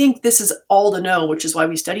 And we think this is all to know, which is why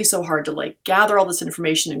we study so hard to like gather all this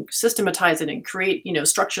information and systematize it and create,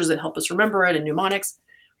 structures that help us remember it and mnemonics.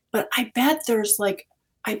 But I bet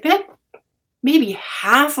maybe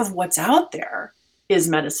half of what's out there is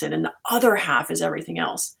medicine and the other half is everything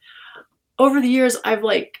else. Over the years,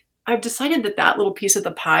 I've decided that little piece of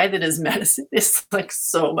the pie that is medicine is like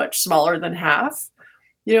so much smaller than half.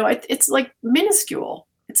 It's like minuscule.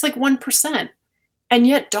 It's like 1%. And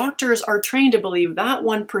yet doctors are trained to believe that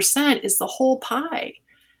 1% is the whole pie.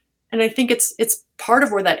 And I think it's part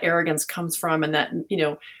of where that arrogance comes from. And that,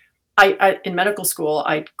 I in medical school,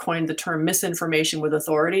 I coined the term misinformation with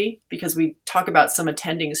authority, because we talk about some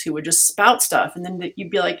attendings who would just spout stuff. And then you'd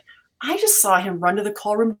be like, I just saw him run to the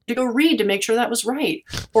call room to go read to make sure that was right,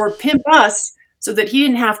 or pimp us so that he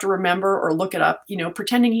didn't have to remember or look it up,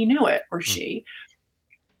 pretending he knew it, or she.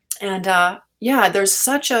 And there's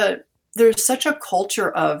such a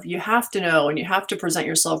culture of you have to know and you have to present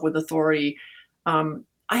yourself with authority.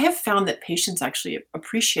 I have found that patients actually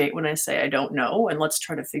appreciate when I say I don't know and let's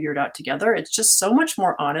try to figure it out together. It's just so much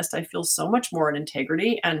more honest. I feel so much more in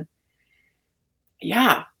integrity. And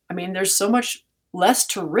there's so much less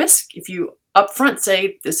to risk if you upfront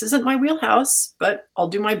say, this isn't my wheelhouse, but I'll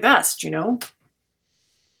do my best,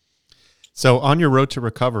 So on your road to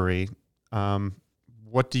recovery, how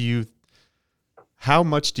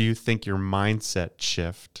much do you think your mindset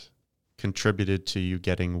shift contributed to you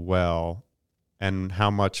getting well, and how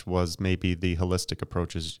much was maybe the holistic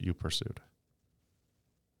approaches you pursued?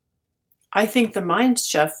 I think the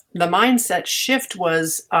mindset shift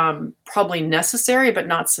was probably necessary, but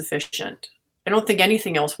not sufficient. I don't think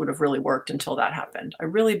anything else would have really worked until that happened. I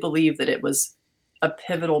really believe that it was a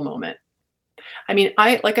pivotal moment. I mean,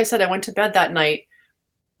 like I said, I went to bed that night,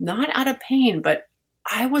 not out of pain, but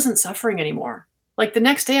I wasn't suffering anymore. Like the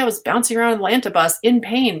next day I was bouncing around the Atlanta bus in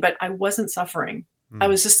pain, but I wasn't suffering. I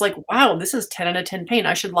was just like, wow, this is 10 out of 10 pain.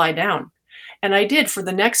 I should lie down. And I did. For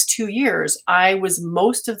the next 2 years, I was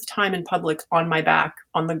most of the time in public on my back,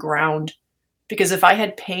 on the ground, because if I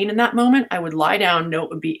had pain in that moment, I would lie down, know it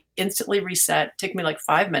would be instantly reset, take me like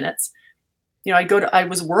 5 minutes. I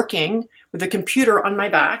was working with a computer on my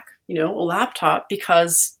back, a laptop,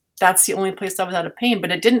 because that's the only place I was out of pain.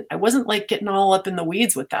 But I wasn't like getting all up in the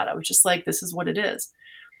weeds with that. I was just like, this is what it is.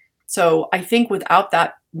 So I think without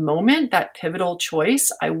that moment, that pivotal choice,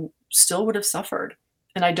 I still would have suffered.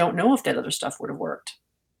 And I don't know if that other stuff would have worked.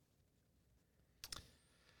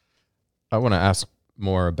 I want to ask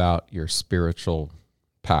more about your spiritual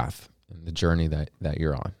path and the journey that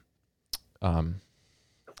you're on.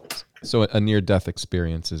 So a near-death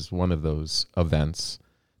experience is one of those events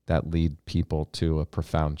that lead people to a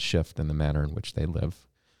profound shift in the manner in which they live,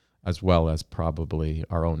 as well as probably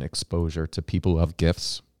our own exposure to people who have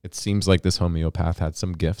gifts. It seems like this homeopath had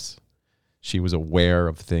some gifts. She was aware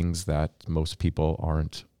of things that most people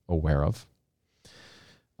aren't aware of.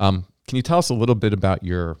 Can you tell us a little bit about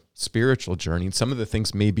your spiritual journey and some of the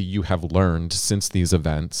things maybe you have learned since these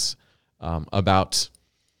events about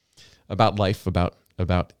life,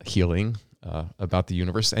 about healing, about the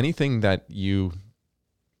universe? Anything that you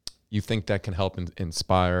think that can help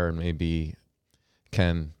inspire and maybe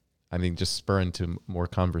can, just spur into more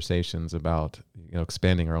conversations about,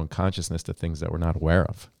 expanding our own consciousness to things that we're not aware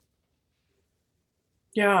of?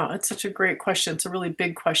 Yeah, that's such a great question. It's a really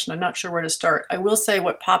big question. I'm not sure where to start. I will say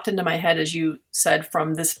what popped into my head as you said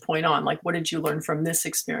from this point on, like, what did you learn from this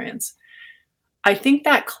experience? I think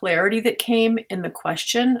that clarity that came in the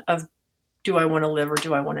question of, do I want to live or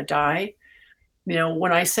do I want to die?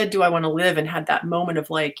 When I said, do I want to live, and had that moment of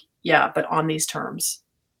like, yeah, but on these terms,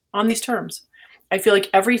 I feel like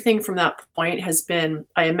everything from that point has been,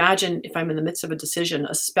 I imagine if I'm in the midst of a decision,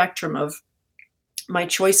 a spectrum of my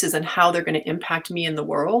choices and how they're going to impact me in the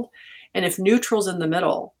world. And if neutral's in the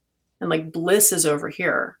middle and like bliss is over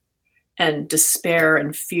here and despair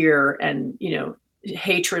and fear and,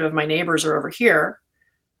 hatred of my neighbors are over here,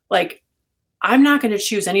 like I'm not going to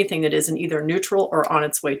choose anything that isn't either neutral or on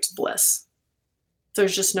its way to bliss.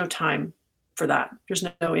 There's just no time. for that. There's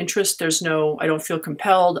no interest. I don't feel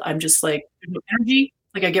compelled. I'm just like, there's no energy.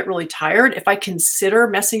 Like I get really tired. If I consider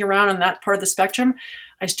messing around on that part of the spectrum,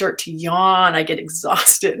 I start to yawn. I get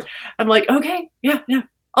exhausted. I'm like, okay, yeah.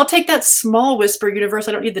 I'll take that small whisper universe.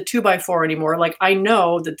 I don't need the 2x4 anymore. Like I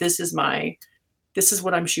know that this is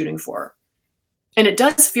what I'm shooting for. And it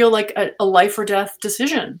does feel like a life or death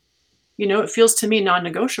decision. It feels to me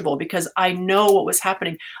non-negotiable because I know what was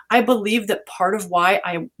happening. I believe that part of why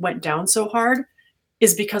I went down so hard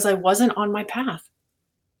is because I wasn't on my path.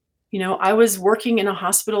 I was working in a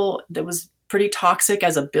hospital that was pretty toxic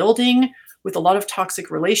as a building with a lot of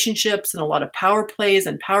toxic relationships and a lot of power plays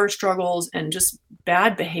and power struggles and just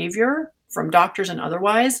bad behavior from doctors and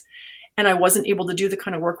otherwise. And I wasn't able to do the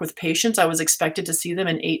kind of work with patients. I was expected to see them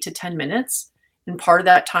in 8 to 10 minutes. And part of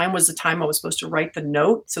that time was the time I was supposed to write the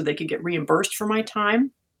note so they could get reimbursed for my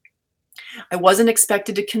time. I wasn't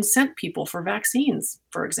expected to consent people for vaccines,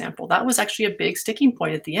 for example. That was actually a big sticking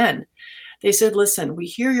point at the end. They said, listen, we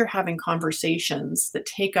hear you're having conversations that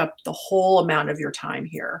take up the whole amount of your time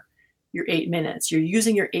here, your 8 minutes. You're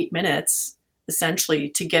using your 8 minutes essentially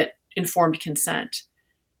to get informed consent.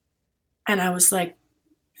 And I was like,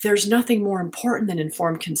 there's nothing more important than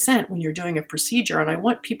informed consent when you're doing a procedure. And I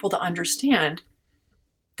want people to understand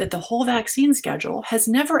that the whole vaccine schedule has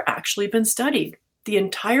never actually been studied. The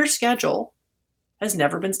entire schedule has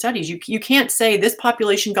never been studied. You can't say this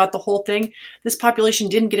population got the whole thing, this population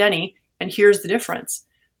didn't get any, and here's the difference.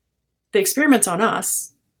 The experiment's on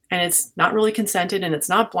us, and it's not really consented, and it's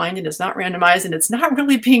not blinded, it's not randomized, and it's not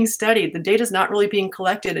really being studied. The data's not really being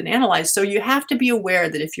collected and analyzed. So you have to be aware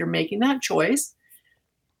that if you're making that choice,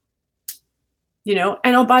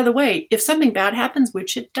 and oh, by the way, if something bad happens,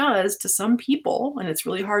 which it does to some people, and it's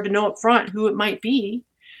really hard to know up front who it might be,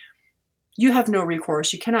 you have no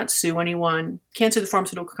recourse. You cannot sue anyone, can't sue the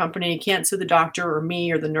pharmaceutical company, can't sue the doctor or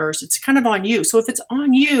me or the nurse. It's kind of on you. So if it's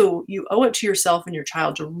on you, you owe it to yourself and your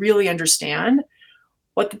child to really understand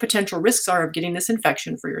what the potential risks are of getting this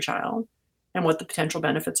infection for your child and what the potential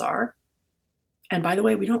benefits are. And by the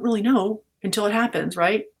way, we don't really know until it happens,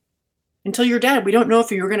 right? Until you're dead, we don't know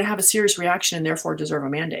if you're going to have a serious reaction and therefore deserve a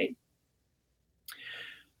mandate.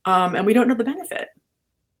 And we don't know the benefit.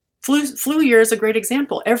 Flu year is a great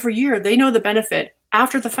example. Every year, they know the benefit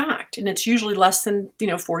after the fact, and it's usually less than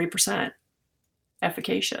 40%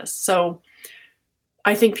 efficacious. So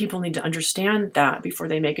I think people need to understand that before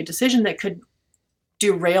they make a decision that could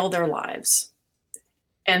derail their lives.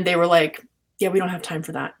 And they were like, yeah, we don't have time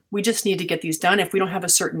for that. We just need to get these done. If we don't have a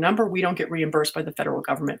certain number, we don't get reimbursed by the federal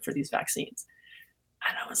government for these vaccines.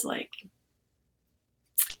 And I was like,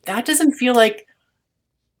 that doesn't feel like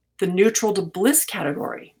the neutral to bliss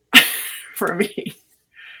category for me,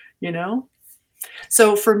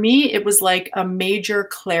 So for me, it was like a major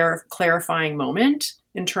clarifying moment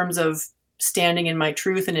in terms of standing in my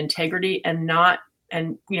truth and integrity and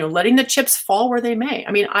letting the chips fall where they may.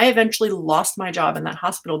 I mean, I eventually lost my job in that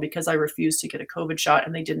hospital because I refused to get a COVID shot,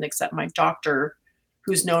 and they didn't accept my doctor,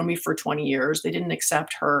 who's known me for 20 years. They didn't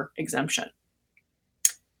accept her exemption.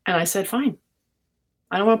 And I said, fine,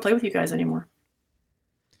 I don't want to play with you guys anymore.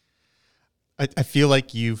 I feel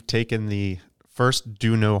like you've taken the first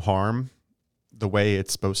do no harm the way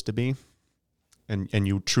it's supposed to be. And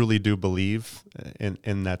you truly do believe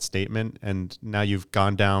in that statement. And now you've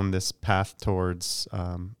gone down this path towards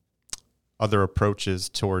other approaches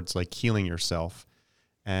towards like healing yourself.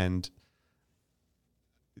 And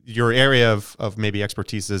your area of maybe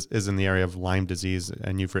expertise is in the area of Lyme disease,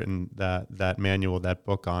 and you've written that manual, that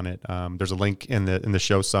book on it. There's a link in the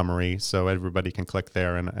show summary, so everybody can click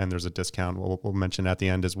there, and there's a discount. We'll mention at the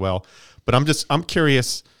end as well. But I'm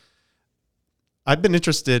curious. I've been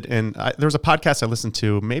interested in. There was a podcast I listened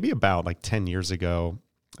to maybe about like 10 years ago.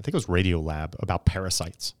 I think it was Radiolab, about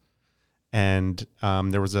parasites, and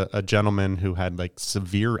there was a gentleman who had like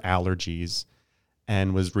severe allergies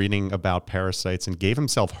and was reading about parasites and gave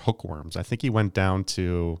himself hookworms. I think he went down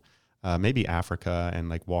to maybe Africa and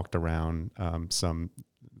like walked around some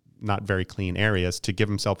not very clean areas to give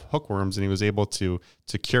himself hookworms, and he was able to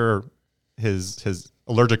cure his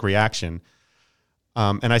allergic reaction.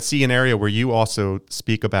 And I see an area where you also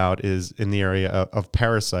speak about is in the area of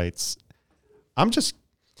parasites.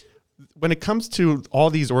 When it comes to all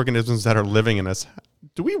these organisms that are living in us,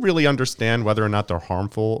 do we really understand whether or not they're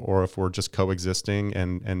harmful or if we're just coexisting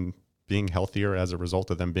and being healthier as a result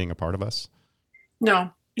of them being a part of us?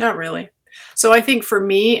 No, not really. So I think for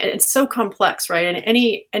me, it's so complex, right? And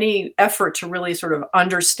any effort to really sort of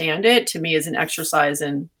understand it to me is an exercise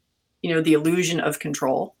in, the illusion of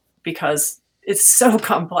control, because it's so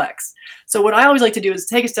complex. So what I always like to do is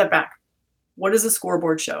take a step back. What does the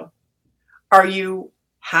scoreboard show? Are you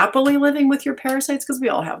happily living with your parasites, because we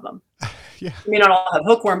all have them. Yeah. We may not all have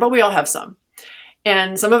hookworm, but we all have some.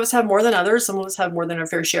 And some of us have more than others. Some of us have more than our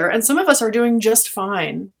fair share. And some of us are doing just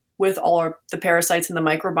fine with all the parasites and the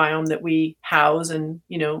microbiome that we house and,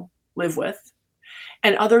 live with.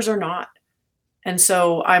 And others are not. And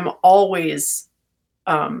so I'm always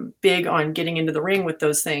big on getting into the ring with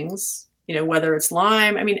those things, whether it's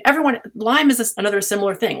Lyme. I mean, Lyme is another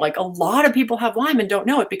similar thing. Like, a lot of people have Lyme and don't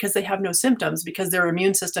know it because they have no symptoms, because their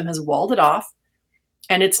immune system has walled it off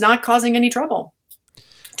and it's not causing any trouble.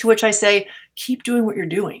 To which I say, keep doing what you're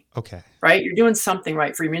doing. Okay. Right? You're doing something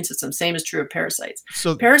right for your immune system. Same is true of parasites.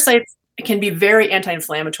 So parasites can be very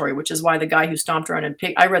anti-inflammatory, which is why the guy who stomped around in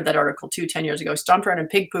pig, I read that article too 10 years ago, stomped around in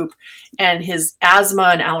pig poop and his asthma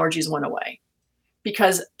and allergies went away,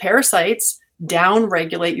 because parasites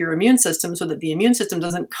down-regulate your immune system so that the immune system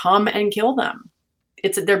doesn't come and kill them.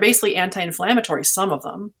 They're basically anti-inflammatory, some of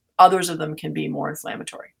them. Others of them can be more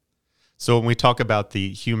inflammatory. So when we talk about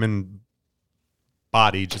the human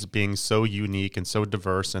body just being so unique and so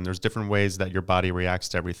diverse, and there's different ways that your body reacts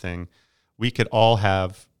to everything, we could all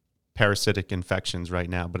have parasitic infections right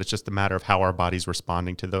now, but it's just a matter of how our body's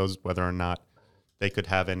responding to those, whether or not they could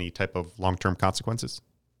have any type of long-term consequences.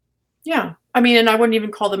 Yeah. I mean, and I wouldn't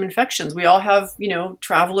even call them infections. We all have,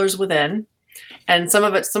 travelers within, and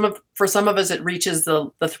for some of us, it reaches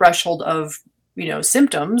the threshold of,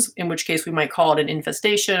 symptoms, in which case we might call it an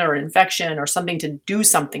infestation or an infection or something to do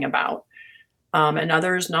something about. And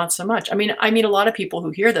others, not so much. I mean, a lot of people who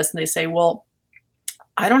hear this and they say, well,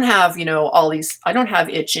 I don't have, I don't have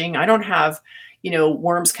itching. I don't have,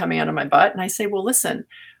 worms coming out of my butt. And I say, well, listen,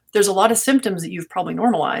 there's a lot of symptoms that you've probably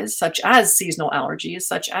normalized, such as seasonal allergies,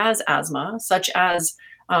 such as asthma, such as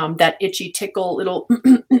that itchy tickle little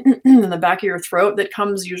in the back of your throat that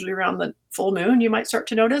comes usually around the full moon. You might start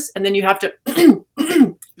to notice, and then you have to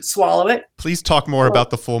swallow it. Please talk more about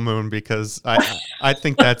the full moon, because I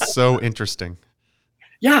think that's so interesting.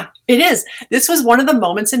 Yeah, it is. This was one of the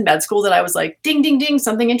moments in med school that I was like, ding, ding, ding,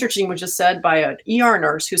 something interesting was just said by an ER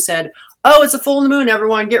nurse who said, oh, it's a full moon,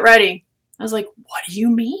 everyone, get ready. I was like, what do you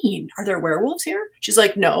mean? Are there werewolves here? She's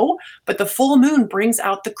like, no, but the full moon brings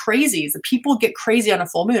out the crazies. The people get crazy on a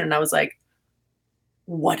full moon. And I was like,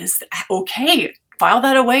 what is that? Okay, file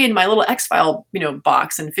that away in my little X-file,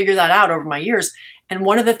 box and figure that out over my years. And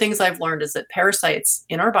one of the things I've learned is that parasites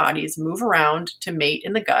in our bodies move around to mate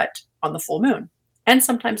in the gut on the full moon and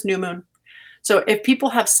sometimes new moon. So if people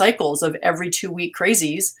have cycles of every 2 week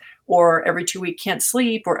crazies, or every 2 week can't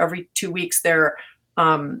sleep, or every 2 weeks their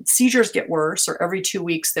seizures get worse, or every 2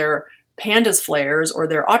 weeks their pandas flares, or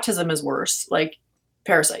their autism is worse, like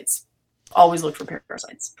parasites. Always look for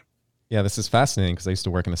parasites. Yeah, this is fascinating because I used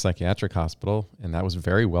to work in a psychiatric hospital, and that was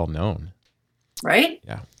very well known. Right?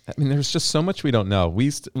 Yeah. I mean, there's just so much we don't know.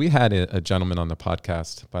 We had a gentleman on the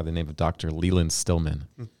podcast by the name of Dr. Leland Stillman,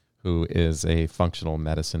 who is a functional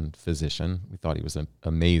medicine physician. We thought he was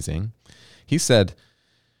amazing. He said,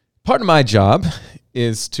 part of my job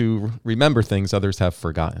is to remember things others have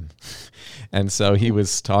forgotten. And so he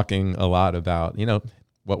was talking a lot about,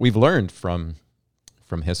 what we've learned from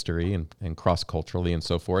history and cross-culturally and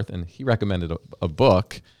so forth. And he recommended a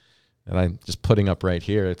book that I'm just putting up right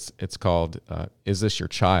here. It's called Is This Your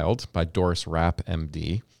Child? By Doris Rapp,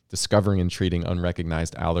 MD, Discovering and Treating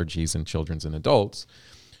Unrecognized Allergies in Children and Adults,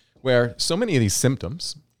 where so many of these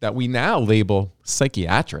symptoms that we now label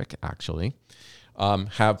psychiatric, actually,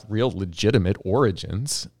 have real legitimate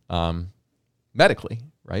origins medically,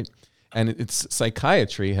 right? And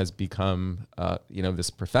psychiatry has become, this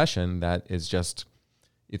profession that is just,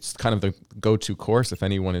 it's kind of the go-to course if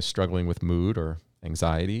anyone is struggling with mood or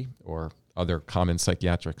anxiety or other common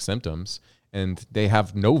psychiatric symptoms. And they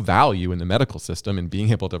have no value in the medical system in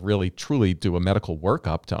being able to really, truly do a medical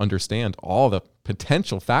workup to understand all the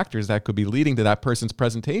potential factors that could be leading to that person's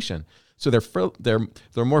presentation. So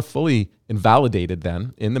they're more fully invalidated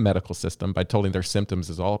then in the medical system by telling their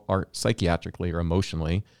symptoms are psychiatrically or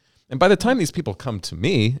emotionally. And by the time these people come to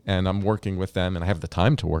me and I'm working with them and I have the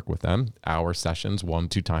time to work with them, hour sessions,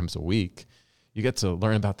 1-2 times a week, you get to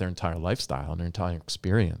learn about their entire lifestyle and their entire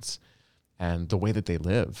experience and the way that they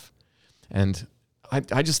live. And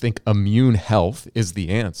I just think immune health is the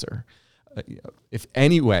answer. If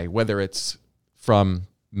any way, whether it's from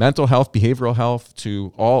mental health, behavioral health,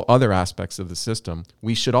 to all other aspects of the system,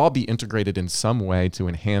 we should all be integrated in some way to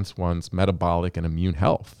enhance one's metabolic and immune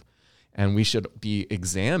health. And we should be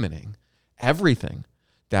examining everything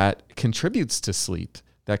that contributes to sleep,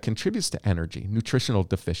 that contributes to energy, nutritional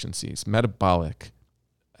deficiencies, metabolic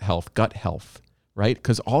health, gut health, right?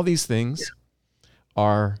 Because all these things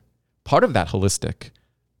are part of that holistic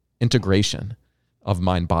integration of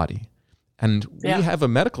mind-body. And we have a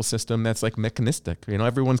medical system that's like mechanistic.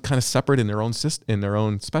 Everyone's kind of separate in their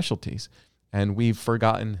own specialties. And we've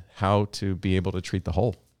forgotten how to be able to treat the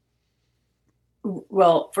whole.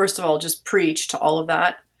 Well, first of all, just preach to all of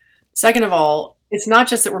that. Second of all, it's not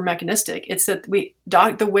just that we're mechanistic. It's that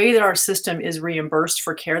the way that our system is reimbursed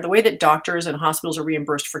for care, the way that doctors and hospitals are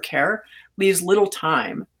reimbursed for care, leaves little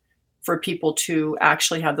time for people to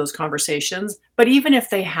actually have those conversations. But even if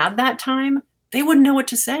they had that time, they wouldn't know what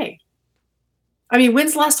to say. I mean,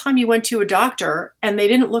 when's the last time you went to a doctor and they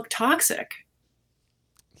didn't look toxic?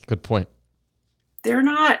 Good point. They're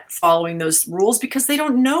not following those rules because they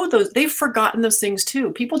don't know those. They've forgotten those things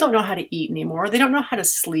too. People don't know how to eat anymore. They don't know how to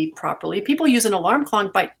sleep properly. People use an alarm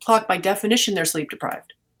clock by definition, they're sleep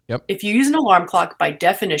deprived. Yep. If you use an alarm clock, by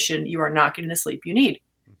definition, you are not getting the sleep you need.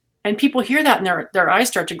 And people hear that and their eyes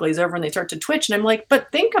start to glaze over and they start to twitch. And I'm like,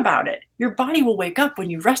 but think about it. Your body will wake up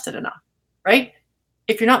when you've rested enough, right?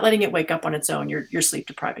 If you're not letting it wake up on its own, you're sleep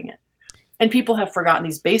depriving it. And people have forgotten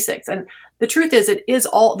these basics. And the truth is, it is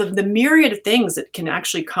all the myriad of things that can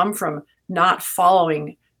actually come from not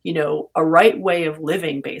following, a right way of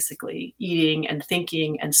living, basically eating and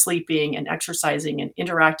thinking and sleeping and exercising and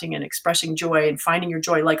interacting and expressing joy and finding your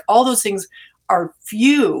joy. Like all those things are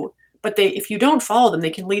few, but if you don't follow them, they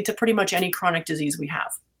can lead to pretty much any chronic disease we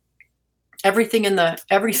have. Everything in the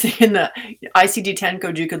ICD-10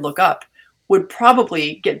 code you could look up would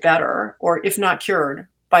probably get better, or if not cured,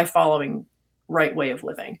 by following right way of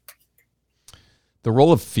living. The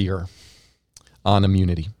role of fear on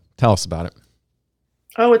immunity. Tell us about it.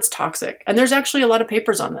 Oh, it's toxic. And there's actually a lot of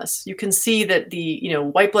papers on this. You can see that the,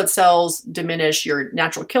 white blood cells diminish, your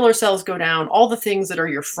natural killer cells go down, all the things that are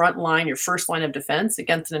your front line, your first line of defense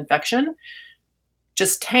against an infection,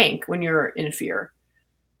 just tank when you're in fear.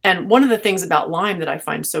 And one of the things about Lyme that I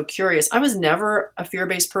find so curious, I was never a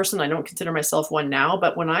fear-based person. I don't consider myself one now,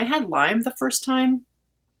 but when I had Lyme the first time,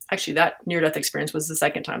 actually that near-death experience was the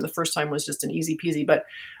second time. The first time was just an easy peasy. But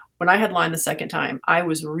when I had Lyme the second time, I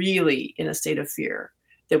was really in a state of fear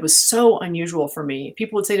that was so unusual for me.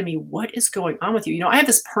 People would say to me, what is going on with you? I have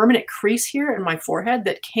this permanent crease here in my forehead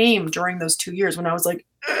that came during those 2 years when I was like,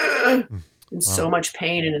 in so much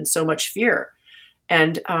pain and in so much fear.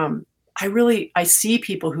 And I see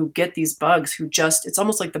people who get these bugs who it's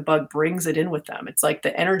almost like the bug brings it in with them. It's like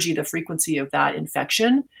the energy, the frequency of that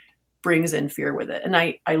infection brings in fear with it. And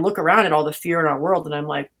I look around at all the fear in our world and I'm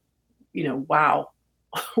like, wow,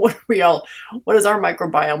 what is our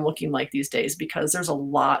microbiome looking like these days? Because there's a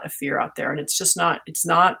lot of fear out there and it's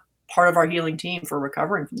not part of our healing team for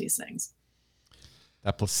recovering from these things.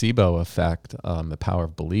 That placebo effect, the power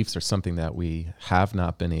of beliefs, are something that we have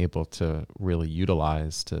not been able to really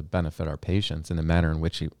utilize to benefit our patients in the manner in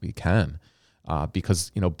which we can. Because,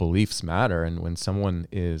 beliefs matter. And when someone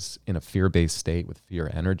is in a fear-based state with fear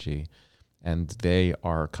energy and they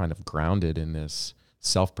are kind of grounded in this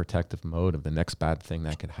self-protective mode of the next bad thing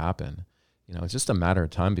that could happen, it's just a matter of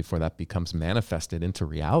time before that becomes manifested into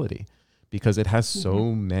reality, because it has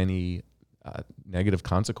so many negative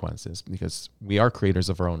consequences, because we are creators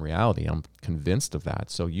of our own reality. I'm convinced of that.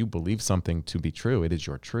 So you believe something to be true. It is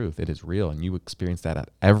your truth. It is real. And you experience that at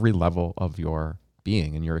every level of your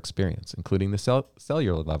being and your experience, including the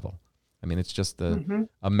cellular level. I mean, it's just a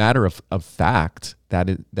matter of fact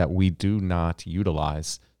that we do not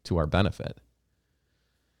utilize to our benefit.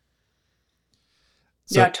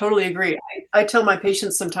 Yeah, I totally agree. I tell my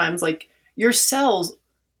patients sometimes, like, your cells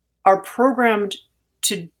are programmed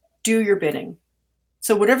to do your bidding.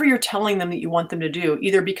 So whatever you're telling them that you want them to do,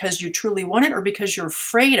 either because you truly want it or because you're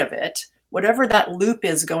afraid of it, whatever that loop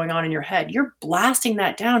is going on in your head, you're blasting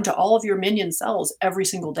that down to all of your minion cells every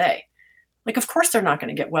single day. Like, of course they're not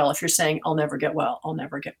going to get well if you're saying, I'll never get well. I'll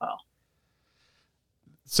never get well.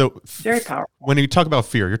 So very powerful. When you talk about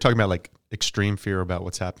fear, you're talking about like extreme fear about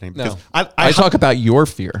what's happening. No, I talk about your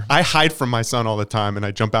fear. I hide from my son all the time and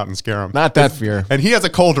I jump out and scare him. Not that fear. And he has a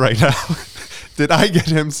cold right now. Did I get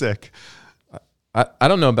him sick? I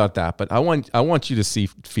don't know about that, but I want you to see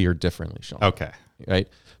fear differently, Sean. Okay. Right?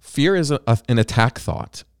 Fear is an attack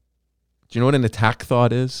thought. Do you know what an attack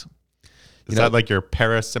thought is? Is that like your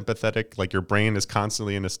parasympathetic, like your brain is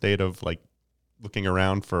constantly in a state of like looking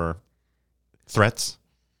around for threats?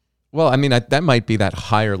 Well, I mean, that might be that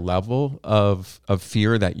higher level of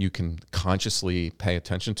fear that you can consciously pay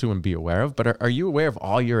attention to and be aware of. But are you aware of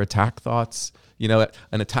all your attack thoughts? An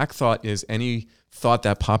attack thought is any thought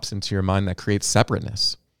that pops into your mind that creates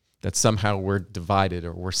separateness, that somehow we're divided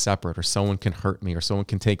or we're separate or someone can hurt me or someone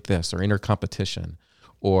can take this or inner competition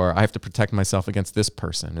or I have to protect myself against this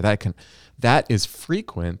person. Or that is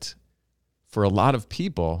frequent for a lot of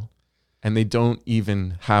people, and they don't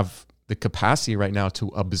even have the capacity right now to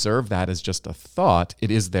observe that as just a thought,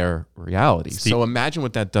 it is their reality. So imagine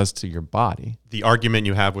what that does to your body. The argument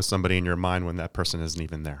you have with somebody in your mind when that person isn't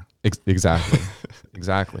even there. Exactly.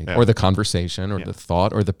 Exactly. Yeah. Or the conversation or the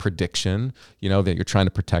thought or the prediction, that you're trying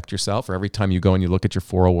to protect yourself, or every time you go and you look at your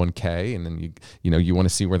 401k and then you want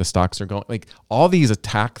to see where the stocks are going. Like all these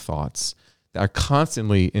attack thoughts that are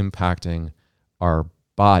constantly impacting our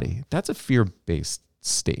body. That's a fear-based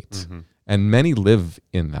state. Mm-hmm. And many live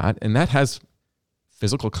in that, and that has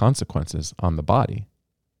physical consequences on the body.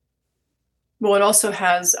 Well, it also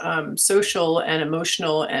has social and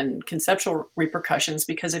emotional and conceptual repercussions,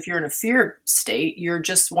 because if you're in a fear state, you're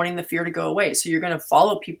just wanting the fear to go away. So you're going to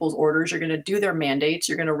follow people's orders. You're going to do their mandates.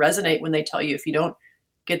 You're going to resonate when they tell you, if you don't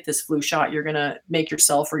get this flu shot, you're going to make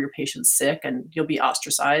yourself or your patient sick and you'll be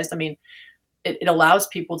ostracized. I mean, it allows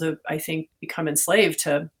people to, I think, become enslaved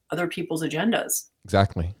to other people's agendas.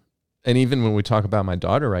 Exactly. And even when we talk about my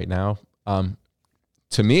daughter right now,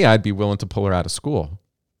 to me, I'd be willing to pull her out of school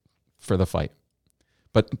for the fight.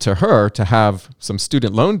 But to her, to have some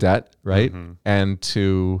student loan debt, right? Mm-hmm.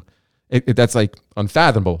 And that's like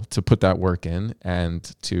unfathomable to put that work in and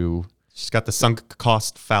to... She's got the sunk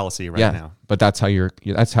cost fallacy now. But that's how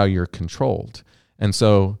you're controlled. And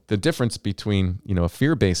so the difference between, a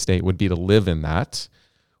fear-based state would be to live in that,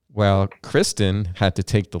 while Kristin had to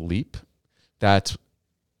take the leap that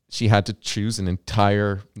she had to choose an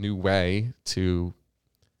entire new way to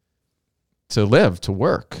live, to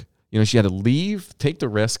work. She had to take the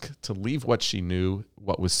risk to leave what she knew,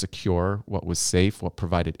 what was secure, what was safe, what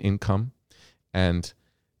provided income. And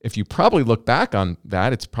if you probably look back on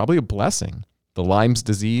that, it's probably a blessing. The Lyme's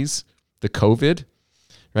disease, the COVID,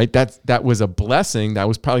 right? That was a blessing. That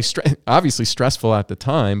was probably obviously stressful at the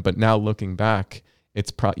time, but now looking back,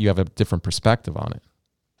 you have a different perspective on it.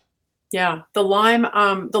 Yeah, the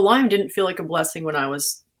Lyme didn't feel like a blessing when I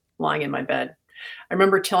was lying in my bed. I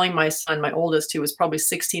remember telling my son, my oldest, who was probably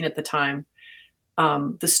 16 at the time,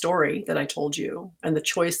 the story that I told you and the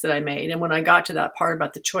choice that I made. And when I got to that part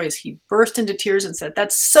about the choice, he burst into tears and said,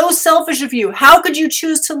 "That's so selfish of you. How could you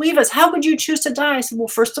choose to leave us? How could you choose to die?" I said, "Well,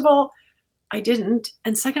 first of all, I didn't.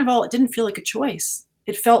 And second of all, it didn't feel like a choice.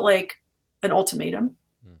 It felt like an ultimatum."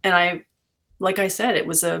 And like I said, it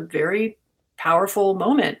was a very powerful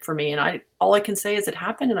moment for me. And all I can say is it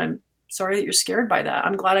happened. And I'm sorry that you're scared by that.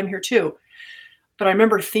 I'm glad I'm here too. But I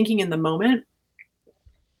remember thinking in the moment,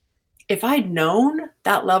 if I'd known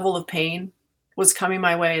that level of pain was coming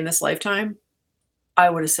my way in this lifetime,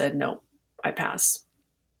 I would have said, no, I pass.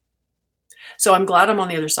 So I'm glad I'm on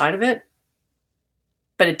the other side of it,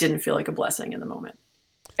 but it didn't feel like a blessing in the moment.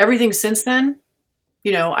 Everything since then,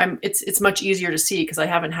 it's much easier to see because I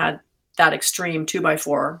haven't had that extreme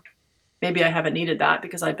 2x4. Maybe I haven't needed that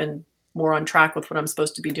because I've been more on track with what I'm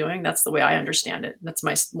supposed to be doing. That's the way I understand it. That's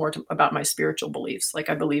about my spiritual beliefs. Like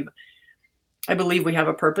I believe we have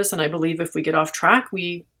a purpose, and I believe if we get off track,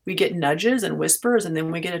 we get nudges and whispers, and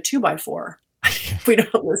then we get a 2x4. If we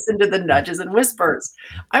don't listen to the nudges and whispers.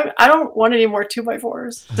 I don't want any more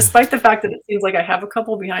 2x4s, despite the fact that it seems like I have a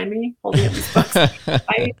couple behind me holding up these books.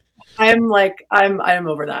 I'm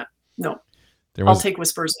over that. No, I'll take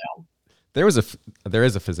whispers now. There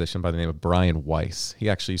is a physician by the name of Brian Weiss. He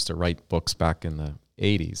actually used to write books back in the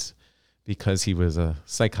 80s because he was a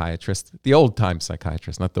psychiatrist, the old time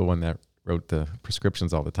psychiatrist, not the one that wrote the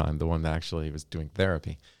prescriptions all the time, the one that actually was doing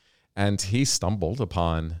therapy. And he stumbled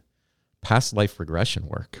upon past life regression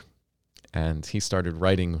work. And he started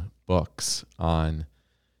writing books on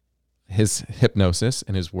his hypnosis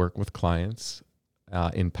and his work with clients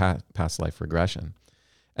in past life regression.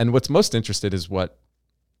 And what's most interesting is what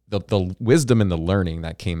the wisdom and the learning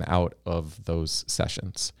that came out of those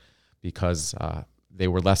sessions, because they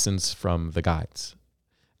were lessons from the guides,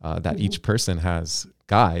 that each person has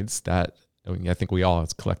guides that, I think we all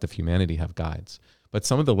as collective humanity have guides, but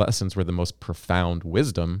some of the lessons were the most profound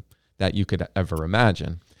wisdom that you could ever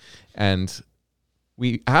imagine. And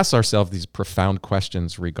we ask ourselves these profound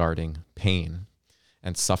questions regarding pain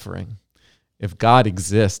and suffering. If God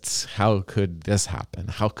exists, how could this happen?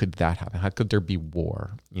 How could that happen? How could there be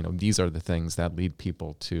war? These are the things that lead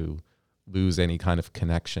people to lose any kind of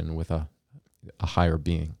connection with a higher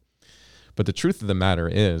being. But the truth of the matter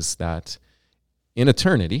is that in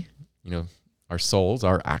eternity, our souls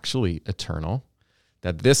are actually eternal,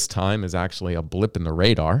 that this time is actually a blip in the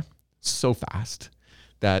radar so fast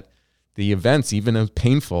that the events, even as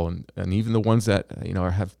painful and even the ones that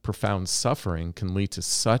have profound suffering, can lead to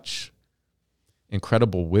such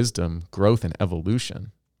incredible wisdom, growth, and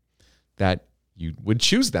evolution that you would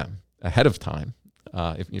choose them ahead of time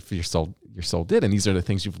if your soul did. And these are the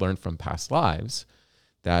things you've learned from past lives,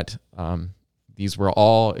 that These were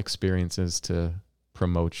all experiences to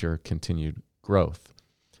promote your continued growth.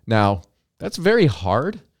 Now, that's very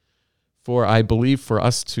hard I believe, for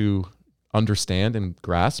us to understand and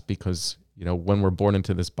grasp, because, when we're born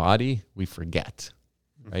into this body, we forget,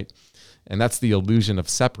 right? And that's the illusion of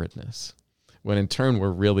separateness, when in turn we're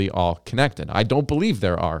really all connected. I don't believe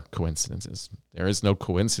there are coincidences. There is no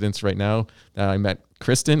coincidence right now that I met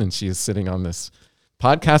Kristin and she is sitting on this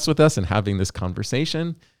podcast with us and having this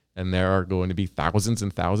conversation. And there are going to be thousands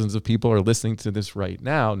and thousands of people are listening to this right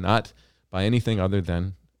now, not by anything other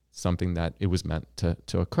than something that it was meant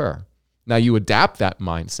to occur. Now you adapt that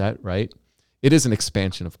mindset, right? It is an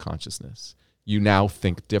expansion of consciousness. You now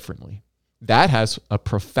think differently. That has a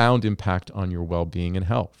profound impact on your well-being and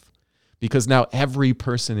health, because now every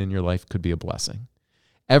person in your life could be a blessing.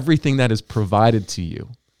 Everything that is provided to you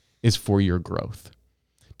is for your growth,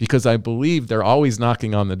 because I believe they're always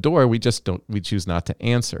knocking on the door. We choose not to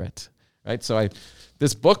answer it, right? So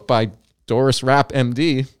this book by Doris Rapp,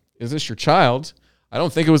 MD, Is This Your Child? I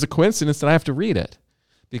don't think it was a coincidence that I have to read it,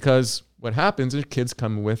 because what happens is kids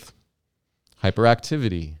come with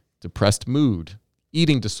hyperactivity, depressed mood,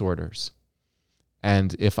 eating disorders.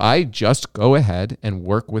 And if I just go ahead and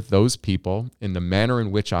work with those people in the manner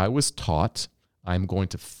in which I was taught, I'm going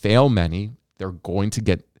to fail many. They're going to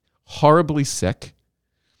get horribly sick.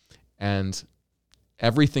 And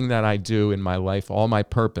everything that I do in my life, all my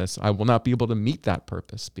purpose, I will not be able to meet that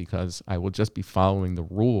purpose, because I will just be following the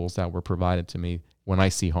rules that were provided to me when I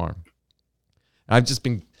see harm. I've just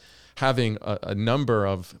been having a number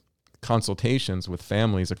of consultations with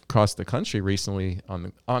families across the country recently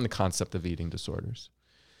on the concept of eating disorders.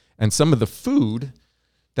 And some of the food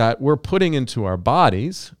that we're putting into our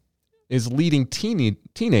bodies is leading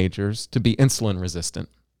teenagers to be insulin resistant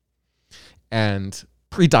and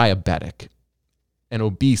pre-diabetic and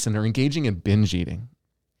obese, and they're engaging in binge eating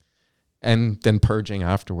and then purging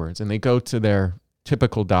afterwards. And they go to their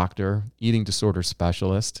typical doctor, eating disorder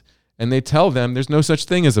specialist, and they tell them there's no such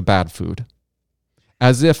thing as a bad food,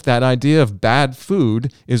 as if that idea of bad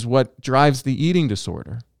food is what drives the eating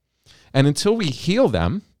disorder. And until we heal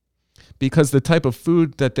them, because the type of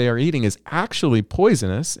food that they are eating is actually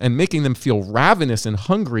poisonous and making them feel ravenous and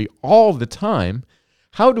hungry all the time,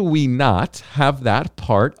 how do we not have that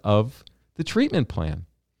part of the treatment plan?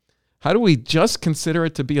 How do we just consider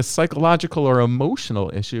it to be a psychological or emotional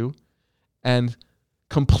issue and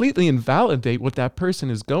completely invalidate what that person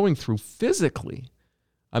is going through physically?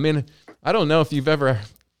 I mean, I don't know if you've ever,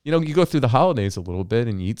 you go through the holidays a little bit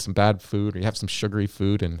and you eat some bad food, or you have some sugary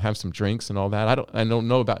food and have some drinks and all that. I don't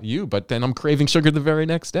know about you, but then I'm craving sugar the very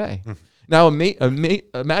next day. Now,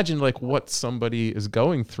 imagine like what somebody is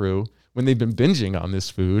going through when they've been binging on this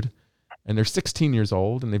food and they're 16 years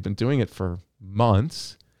old and they've been doing it for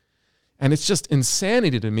months. And it's just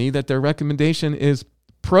insanity to me that their recommendation is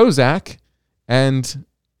Prozac and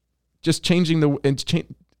just changing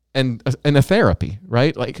and a therapy,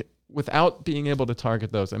 right? Like, without being able to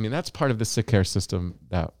target those. I mean, that's part of the sick care system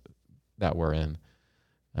that we're in.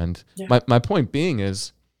 And my point being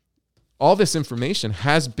is, all this information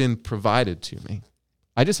has been provided to me.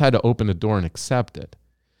 I just had to open the door and accept it.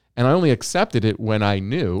 And I only accepted it when I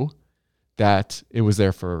knew that it was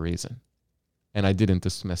there for a reason. And I didn't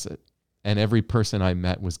dismiss it. And every person I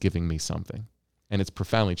met was giving me something. And it's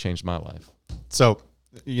profoundly changed my life. So,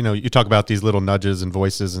 you talk about these little nudges and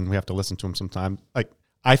voices, and we have to listen to them sometime. Like,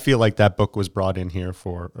 I feel like that book was brought in here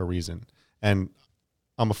for a reason. And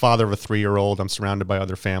I'm a father of a 3-year-old. I'm surrounded by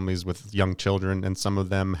other families with young children, and some of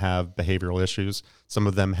them have behavioral issues. Some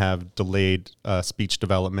of them have delayed speech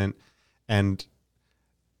development. And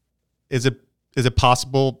is it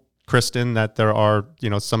possible, Kristin, that there are,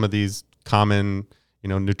 some of these common,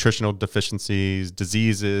 nutritional deficiencies,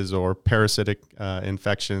 diseases, or parasitic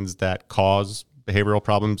infections that cause behavioral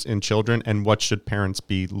problems in children? And what should parents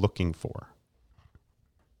be looking for?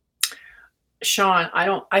 Sean,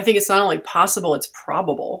 I think it's not only possible, it's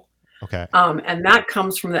probable. Okay. And that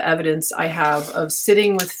comes from the evidence I have of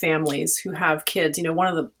sitting with families who have kids. One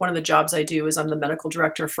of the jobs I do is I'm the medical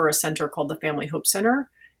director for a center called the Family Hope Center.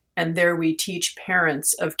 And there we teach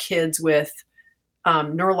parents of kids with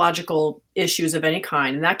neurological issues of any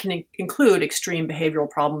kind. And that can include extreme behavioral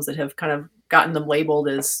problems that have kind of gotten them labeled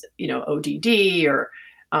as, ODD, or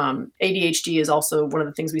ADHD is also one of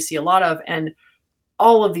the things we see a lot of. And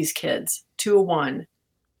all of these kids, 201,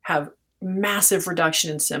 have massive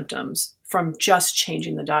reduction in symptoms from just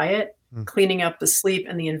changing the diet, cleaning up the sleep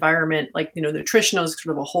and the environment. Like, nutrition is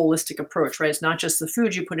sort of a holistic approach, right? It's not just the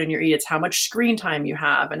food you put in your eat, it's how much screen time you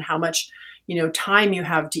have and how much, time you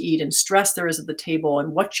have to eat and stress there is at the table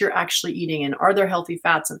and what you're actually eating and are there healthy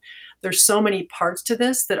fats. And there's so many parts to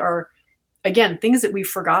this that are again, things that we've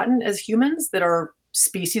forgotten as humans that are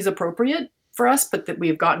species appropriate for us, but that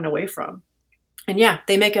we've gotten away from. And yeah,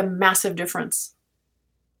 they make a massive difference.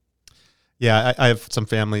 Yeah, I have some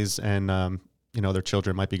families, and their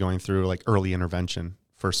children might be going through like early intervention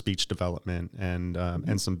for speech development and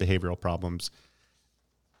some behavioral problems.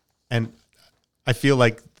 And I feel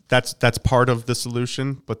like that's part of the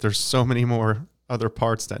solution, but there's so many more other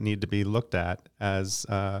parts that need to be looked at as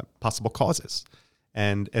possible causes.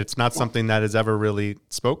 And it's not something that is ever really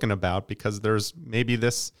spoken about, because there's maybe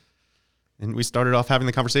this, and we started off having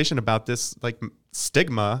the conversation about this like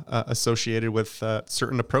stigma associated with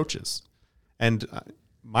certain approaches. And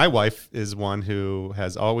my wife is one who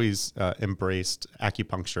has always embraced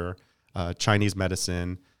acupuncture, Chinese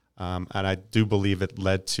medicine, and I do believe it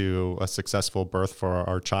led to a successful birth for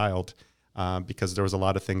our child, because there was a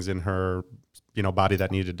lot of things in her, body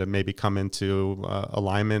that needed to maybe come into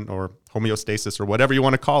alignment or homeostasis or whatever you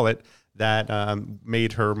want to call it, that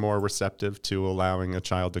made her more receptive to allowing a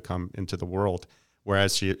child to come into the world.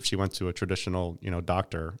 Whereas if she went to a traditional,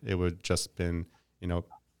 doctor, it would just been,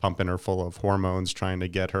 pumping her full of hormones, trying to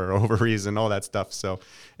get her ovaries and all that stuff. So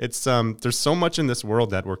it's there's so much in this world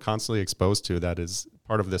that we're constantly exposed to that is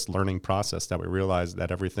part of this learning process, that we realize that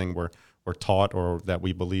everything we're taught or that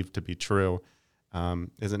we believe to be true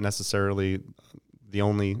isn't necessarily the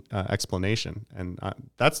only explanation. And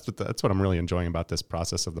that's what I'm really enjoying about this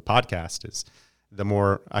process of the podcast is the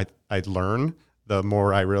more I learn, the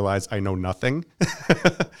more I realize I know nothing.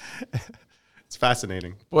 It's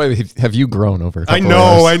fascinating. Boy, have you grown over a couple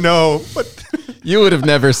I years. know. But you would have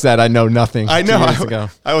never said I know nothing. I know. 2 years ago.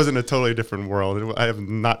 I was in a totally different world. I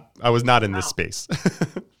was not in this space.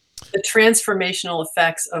 The transformational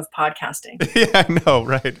effects of podcasting. Yeah, I know,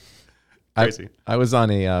 right? Crazy. I was on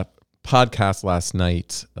a podcast last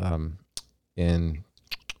night in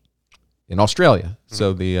Australia. Mm-hmm.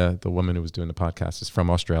 So the woman who was doing the podcast is from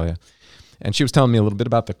Australia. And she was telling me a little bit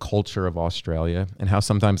about the culture of Australia and how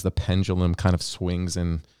sometimes the pendulum kind of swings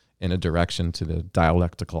in a direction to the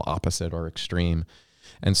dialectical opposite or extreme.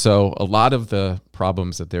 And so a lot of the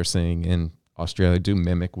problems that they're seeing in Australia do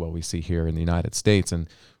mimic what we see here in the United States. And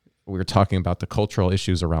we were talking about the cultural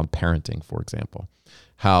issues around parenting, for example.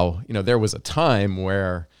 How, there was a time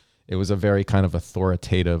where it was a very kind of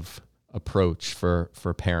authoritative approach for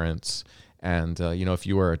parents. And, if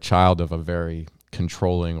you were a child of a very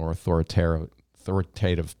controlling or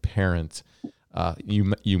authoritative parent,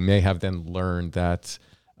 you may have then learned that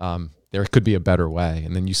there could be a better way.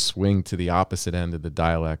 And then you swing to the opposite end of the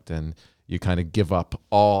dialect and you kind of give up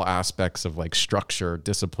all aspects of like structure,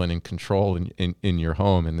 discipline, and control in your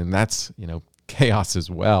home. And then that's, chaos as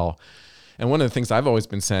well. And one of the things I've always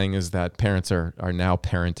been saying is that parents are now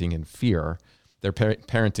parenting in fear. They're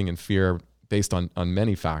parenting in fear based on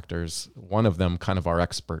many factors. One of them, kind of our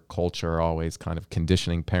expert culture, always kind of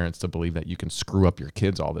conditioning parents to believe that you can screw up your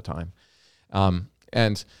kids all the time.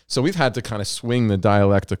 And so we've had to kind of swing the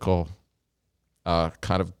dialectical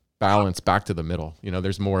kind of balance back to the middle.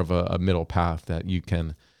 There's more of a middle path that you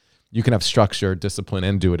can have structure, discipline,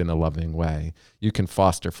 and do it in a loving way. You can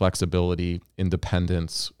foster flexibility,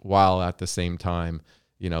 independence, while at the same time,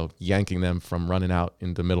 yanking them from running out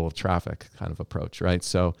in the middle of traffic kind of approach, right?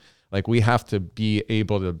 So like we have to be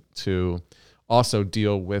able to also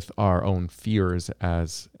deal with our own fears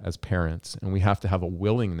as parents. And we have to have a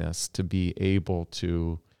willingness to be able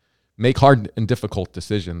to make hard and difficult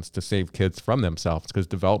decisions to save kids from themselves, because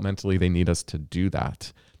developmentally they need us to do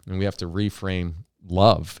that. And we have to reframe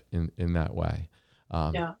love in that way.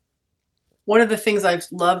 Yeah. One of the things I've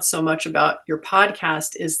loved so much about your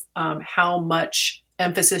podcast is how much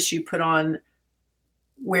emphasis you put on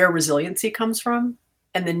where resiliency comes from,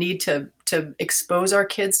 and the need to expose our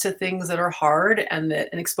kids to things that are hard and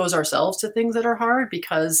expose ourselves to things that are hard,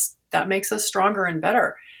 because that makes us stronger and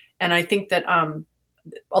better. And I think that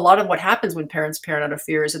a lot of what happens when parents parent out of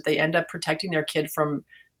fear is that they end up protecting their kid from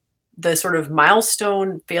the sort of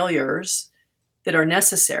milestone failures that are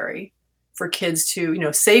necessary for kids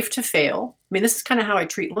to, safe to fail. I mean, this is kind of how I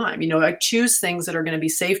treat Lyme. I choose things that are going to be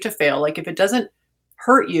safe to fail. Like if it doesn't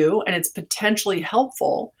hurt you and it's potentially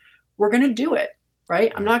helpful, we're going to do it.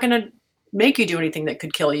 Right? I'm not going to make you do anything that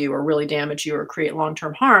could kill you or really damage you or create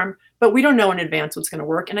long-term harm, but we don't know in advance what's going to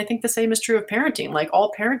work. And I think the same is true of parenting. Like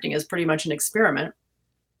all parenting is pretty much an experiment.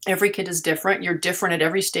 Every kid is different. You're different at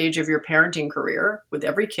every stage of your parenting career with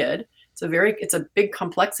every kid. It's a big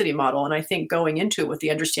complexity model. And I think going into it with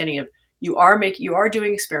the understanding of you are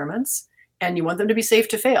doing experiments and you want them to be safe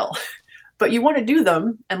to fail, but you want to do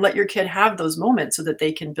them and let your kid have those moments so that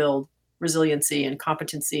they can build resiliency and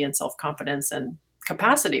competency and self-confidence and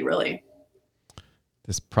capacity, really.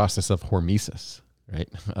 This process of hormesis, right?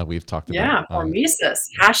 We've talked Yeah, about. hormesis.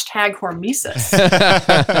 Hashtag hormesis.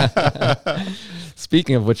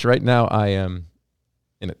 Speaking of which, right now I am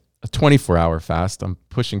in a 24-hour fast. I'm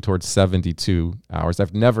pushing towards 72 hours.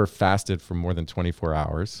 I've never fasted for more than 24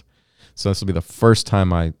 hours. So this will be the first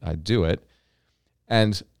time I do it.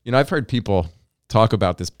 And, I've heard people talk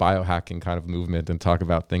about this biohacking kind of movement and talk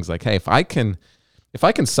about things like, hey, if I can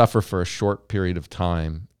suffer for a short period of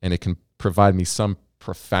time and it can provide me some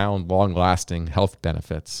profound, long-lasting health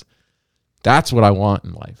benefits, that's what I want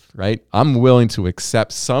in life, right? I'm willing to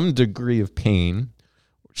accept some degree of pain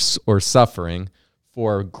or suffering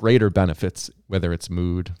for greater benefits, whether it's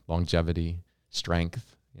mood, longevity,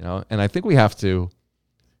 strength, and I think we have to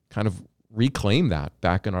kind of reclaim that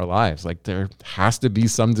back in our lives. Like there has to be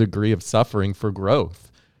some degree of suffering for growth,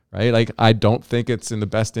 right? Like I don't think it's in the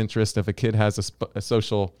best interest if a kid has a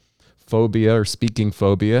social phobia or speaking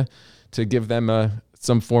phobia to give them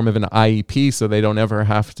some form of an IEP so they don't ever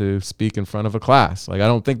have to speak in front of a class. Like I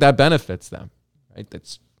don't think that benefits them, right?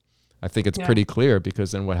 I think it's pretty clear,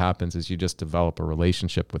 because then what happens is you just develop a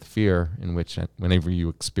relationship with fear in which whenever you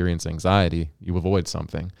experience anxiety, you avoid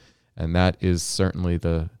something. And that is certainly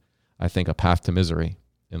I think a path to misery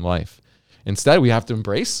in life. Instead, we have to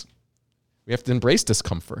embrace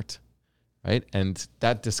discomfort, right? And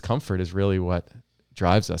that discomfort is really what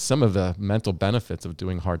drives us. Some of the mental benefits of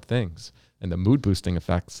doing hard things and the mood boosting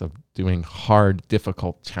effects of doing hard,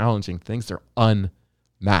 difficult, challenging things, they're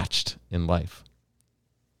unmatched in life.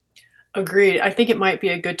 Agreed. I think it might be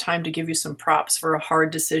a good time to give you some props for a hard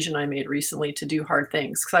decision I made recently to do hard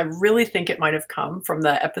things. Because I really think it might have come from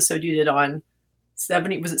the episode you did on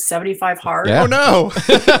 75 hard? Yeah. Oh no.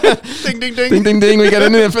 Ding, ding, ding. Ding, ding, ding. We got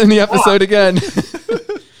in the episode again.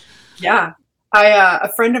 Yeah.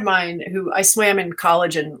 A friend of mine who I swam in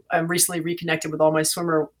college, and I'm recently reconnected with all my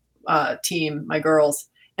swimmer team, my girls.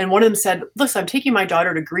 And one of them said, listen, I'm taking my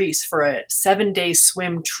daughter to Greece for a 7-day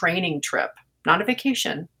swim training trip, not a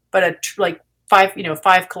vacation, but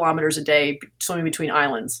 5 kilometers a day swimming between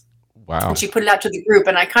islands. Wow. And she put it out to the group,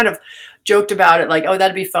 and I kind of joked about it like, oh,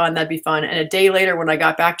 that'd be fun. And a day later, when I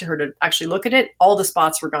got back to her to actually look at it, all the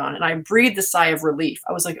spots were gone. And I breathed a sigh of relief.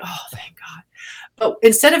 I was like, oh, thank God. But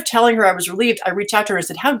instead of telling her I was relieved, I reached out to her and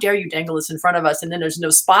said, how dare you dangle this in front of us? And then there's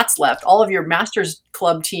no spots left. All of your master's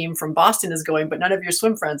club team from Boston is going, but none of your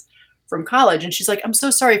swim friends from college. And she's like, I'm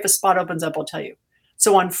so sorry. If a spot opens up, I'll tell you.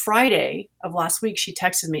 So on Friday of last week, she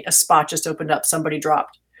texted me, a spot just opened up. Somebody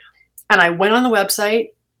dropped. And I went on the website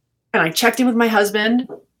and I checked in with my husband.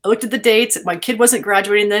 I looked at the dates. My kid wasn't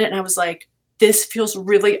graduating then. And I was like, this feels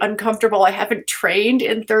really uncomfortable. I haven't trained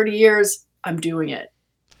in 30 years. I'm doing it.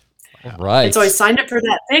 All right. And so I signed up for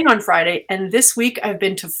that thing on Friday. And this week I've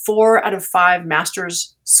been to 4 out of 5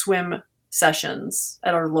 masters swim sessions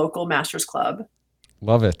at our local masters club.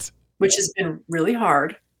 Love it. Which has been really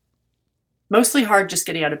hard. Mostly hard just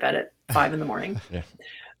getting out of bed at 5 in the morning. Yeah.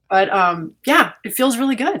 But it feels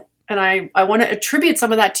really good. And I want to attribute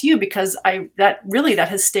some of that to you, because that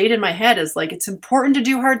has stayed in my head as like, it's important to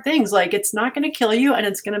do hard things. Like it's not going to kill you and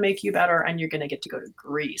it's going to make you better. And you're going to get to go to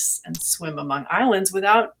Greece and swim among islands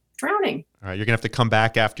without drowning. All right, you're going to have to come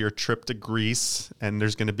back after your trip to Greece, and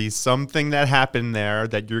there's going to be something that happened there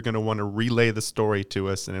that you're going to want to relay the story to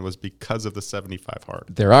us, and it was because of the 75 hard.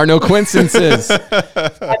 There are no coincidences.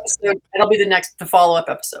 That'll be the follow-up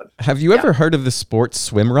episode. Have you ever heard of the sport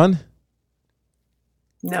swim run?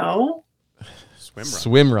 No.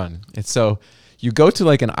 Swim run. It's so you go to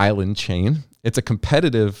like an island chain. It's a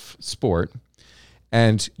competitive sport,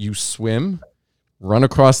 and you swim, run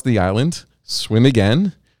across the island, swim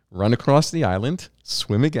again, run across the island,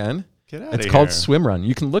 swim again. Get out It's of called here. swim run.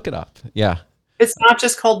 You can look it up. Yeah. It's not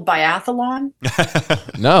just called biathlon?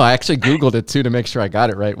 No, I actually Googled it too to make sure I got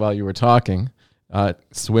it right while you were talking. There's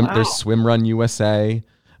Swim Run USA.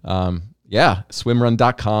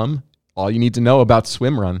 Swimrun.com. All you need to know about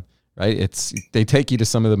Swim Run, right? They take you to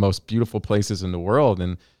some of the most beautiful places in the world,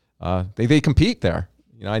 and they compete there.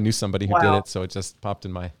 I knew somebody who did it, so it just popped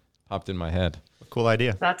in my head. Cool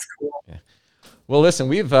idea. That's cool. Yeah. Well, listen,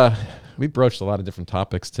 we broached a lot of different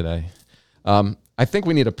topics today. I think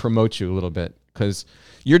we need to promote you a little bit, because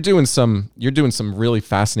you're doing some really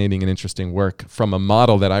fascinating and interesting work from a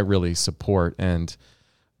model that I really support, and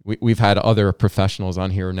we've had other professionals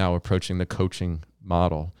on here now approaching the coaching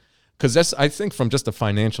model, because I think from just a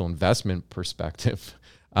financial investment perspective,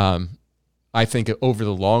 I think over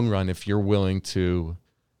the long run, if you're willing to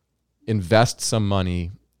invest some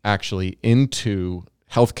money actually into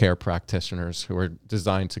healthcare practitioners who are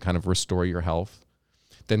designed to kind of restore your health,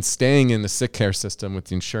 then staying in the sick care system with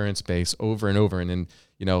the insurance base over and over, and then,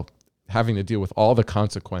 having to deal with all the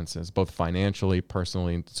consequences, both financially,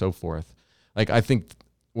 personally, and so forth, Like, I think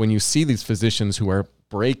when you see these physicians who are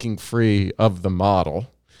breaking free of the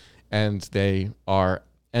model and they are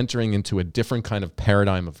entering into a different kind of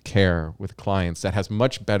paradigm of care with clients that has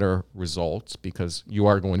much better results, because you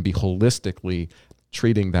are going to be holistically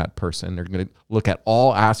treating that person. They're going to look at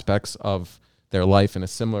all aspects of their life in a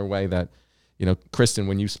similar way that, Kristin,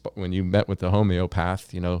 when you met with the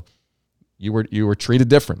homeopath, you were treated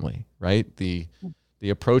differently, right? The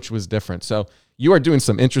approach was different. So you are doing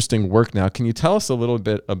some interesting work now. Can you tell us a little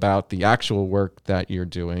bit about the actual work that you're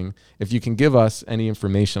doing? If you can give us any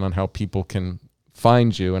information on how people can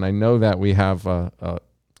find you. And I know that we have a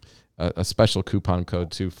special coupon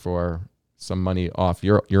code too for some money off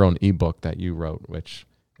your own ebook that you wrote, which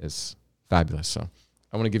is fabulous. So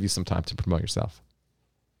I want to give you some time to promote yourself.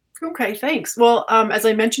 Okay, thanks. Well, as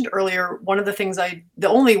I mentioned earlier, one of the things the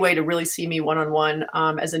only way to really see me one-on-one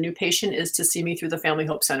as a new patient is to see me through the Family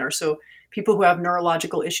Hope Center. So people who have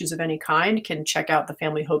neurological issues of any kind can check out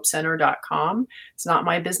thefamilyhopecenter.com. It's not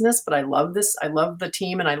my business, but I love this. I love the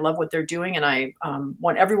team and I love what they're doing. And I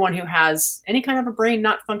want everyone who has any kind of a brain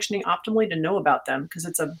not functioning optimally to know about them, because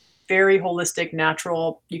it's a very holistic,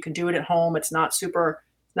 natural, you can do it at home. It's not super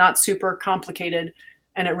complicated,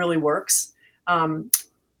 and it really works.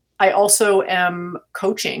 I also am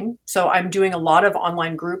coaching. So I'm doing a lot of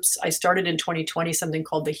online groups. I started in 2020 something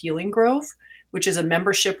called the Healing Grove, which is a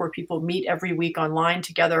membership where people meet every week online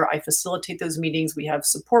together. I facilitate those meetings. We have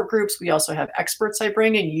support groups. We also have experts I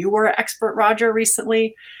bring in. You were an expert, Roger,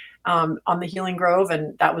 recently on the Healing Grove,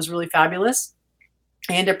 and that was really fabulous.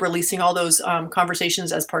 I end up releasing all those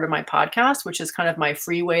conversations as part of my podcast, which is kind of my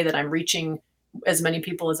free way that I'm reaching as many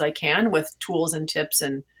people as I can with tools and tips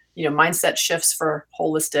and mindset shifts for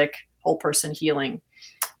holistic, whole person healing.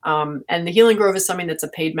 And the Healing Grove is something that's a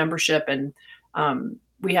paid membership. And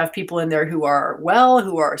we have people in there who are well,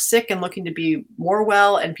 who are sick and looking to be more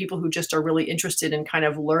well, and people who just are really interested in kind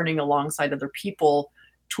of learning alongside other people,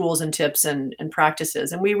 tools and tips and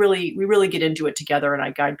practices. And we really get into it together, and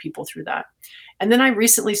I guide people through that. And then I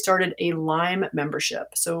recently started a Lyme membership.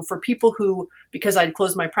 So for people who, because I'd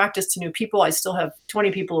closed my practice to new people, I still have 20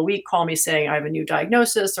 people a week call me saying I have a new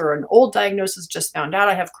diagnosis or an old diagnosis, just found out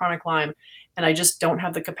I have chronic Lyme, and I just don't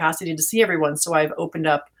have the capacity to see everyone. So I've opened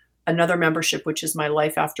up another membership, which is my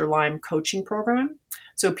Life After Lyme coaching program.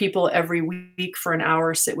 So people every week for an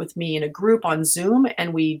hour sit with me in a group on Zoom,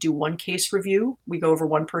 and we do one case review. We go over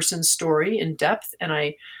one person's story in depth, and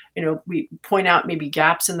we point out maybe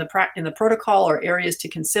gaps in the protocol or areas to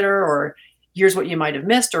consider, or here's what you might have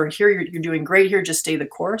missed, or here you're doing great here, just stay the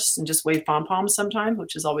course, and just wave pom-poms sometimes,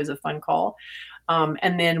 which is always a fun call.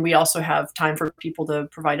 And then we also have time for people to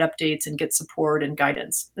provide updates and get support and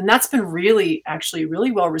guidance. And that's been really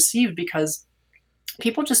well received, because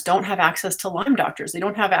people just don't have access to Lyme doctors. They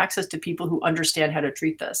don't have access to people who understand how to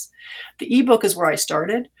treat this. The ebook is where I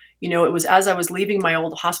started. It was as I was leaving my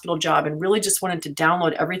old hospital job and really just wanted to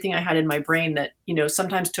download everything I had in my brain that,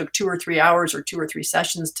 sometimes took 2 or 3 hours or 2 or 3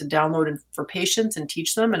 sessions to download for patients and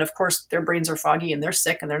teach them. And of course, their brains are foggy and they're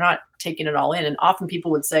sick and they're not taking it all in. And often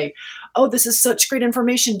people would say, "Oh, this is such great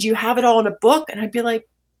information. Do you have it all in a book?" And I'd be like,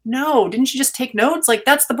 "No, didn't you just take notes? Like,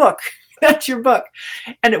 that's the book. That's your book."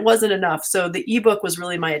 And it wasn't enough. So the ebook was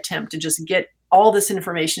really my attempt to just get all this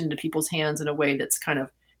information into people's hands in a way that's kind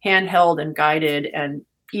of handheld and guided and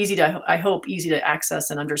easy to access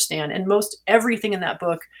and understand. And most everything in that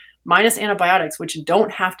book, minus antibiotics, which don't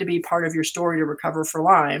have to be part of your story to recover for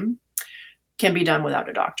Lyme, can be done without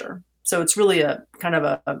a doctor. So it's really a kind of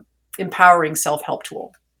a empowering self-help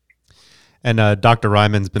tool. And Dr.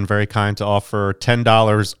 Reihman's been very kind to offer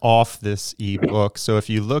 $10 off this ebook. So if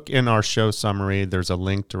you look in our show summary, there's a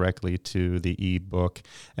link directly to the ebook,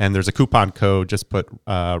 and there's a coupon code. Just put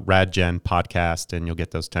RadGen podcast, and you'll get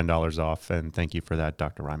those $10 off. And thank you for that,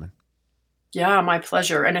 Dr. Reihman. Yeah, my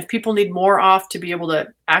pleasure. And if people need more off to be able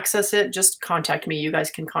to access it, just contact me. You guys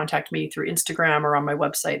can contact me through Instagram or on my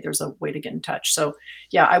website. There's a way to get in touch. So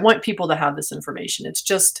yeah, I want people to have this information. It's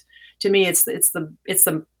just, to me, it's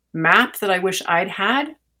the map that I wish I'd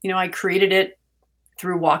had. I created it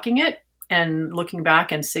through walking it and looking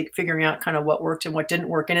back and figuring out kind of what worked and what didn't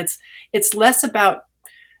work. And it's less about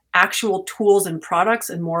actual tools and products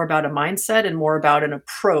and more about a mindset and more about an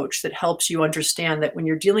approach that helps you understand that when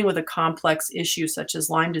you're dealing with a complex issue such as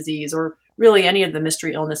Lyme disease or really any of the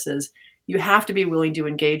mystery illnesses, you have to be willing to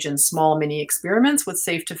engage in small mini experiments with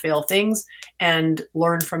safe to fail things and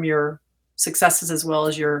learn from your successes as well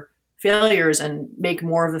as your failures and make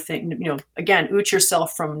more of the thing, again, oot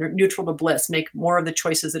yourself from neutral to bliss, make more of the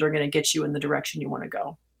choices that are going to get you in the direction you want to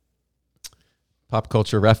go. Pop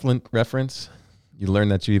culture reference. You learn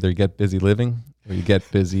that you either get busy living or you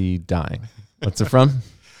get busy dying. What's it from?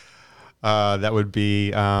 That would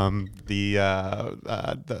be the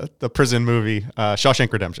prison movie,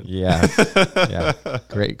 Shawshank Redemption. Yeah.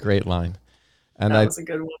 Great line. And That was a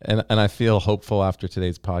good one. And I feel hopeful after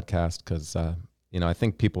today's podcast because, I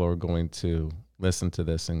think people are going to listen to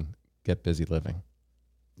this and get busy living.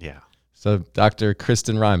 Yeah. So, Dr.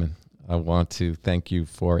 Kristin Reihman, I want to thank you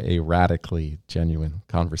for a radically genuine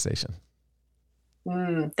conversation.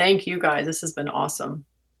 Thank you, guys. This has been awesome.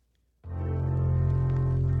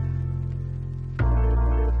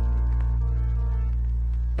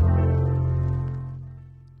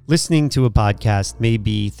 Listening to a podcast may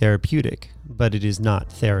be therapeutic, but it is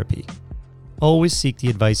not therapy. Always seek the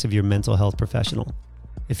advice of your mental health professional.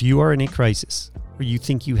 If you are in a crisis or you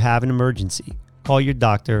think you have an emergency, call your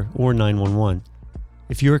doctor or 911.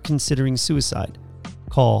 If you are considering suicide,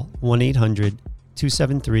 call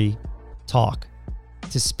 1-800-273-TALK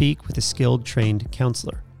to speak with a skilled, trained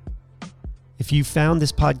counselor. If you found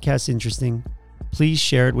this podcast interesting, please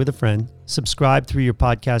share it with a friend, subscribe through your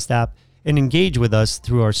podcast app, and engage with us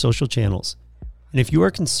through our social channels. And if you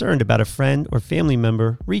are concerned about a friend or family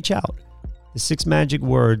member, reach out. The 6 magic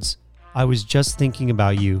words, "I was just thinking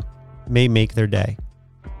about you," may make their day.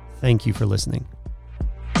 Thank you for listening.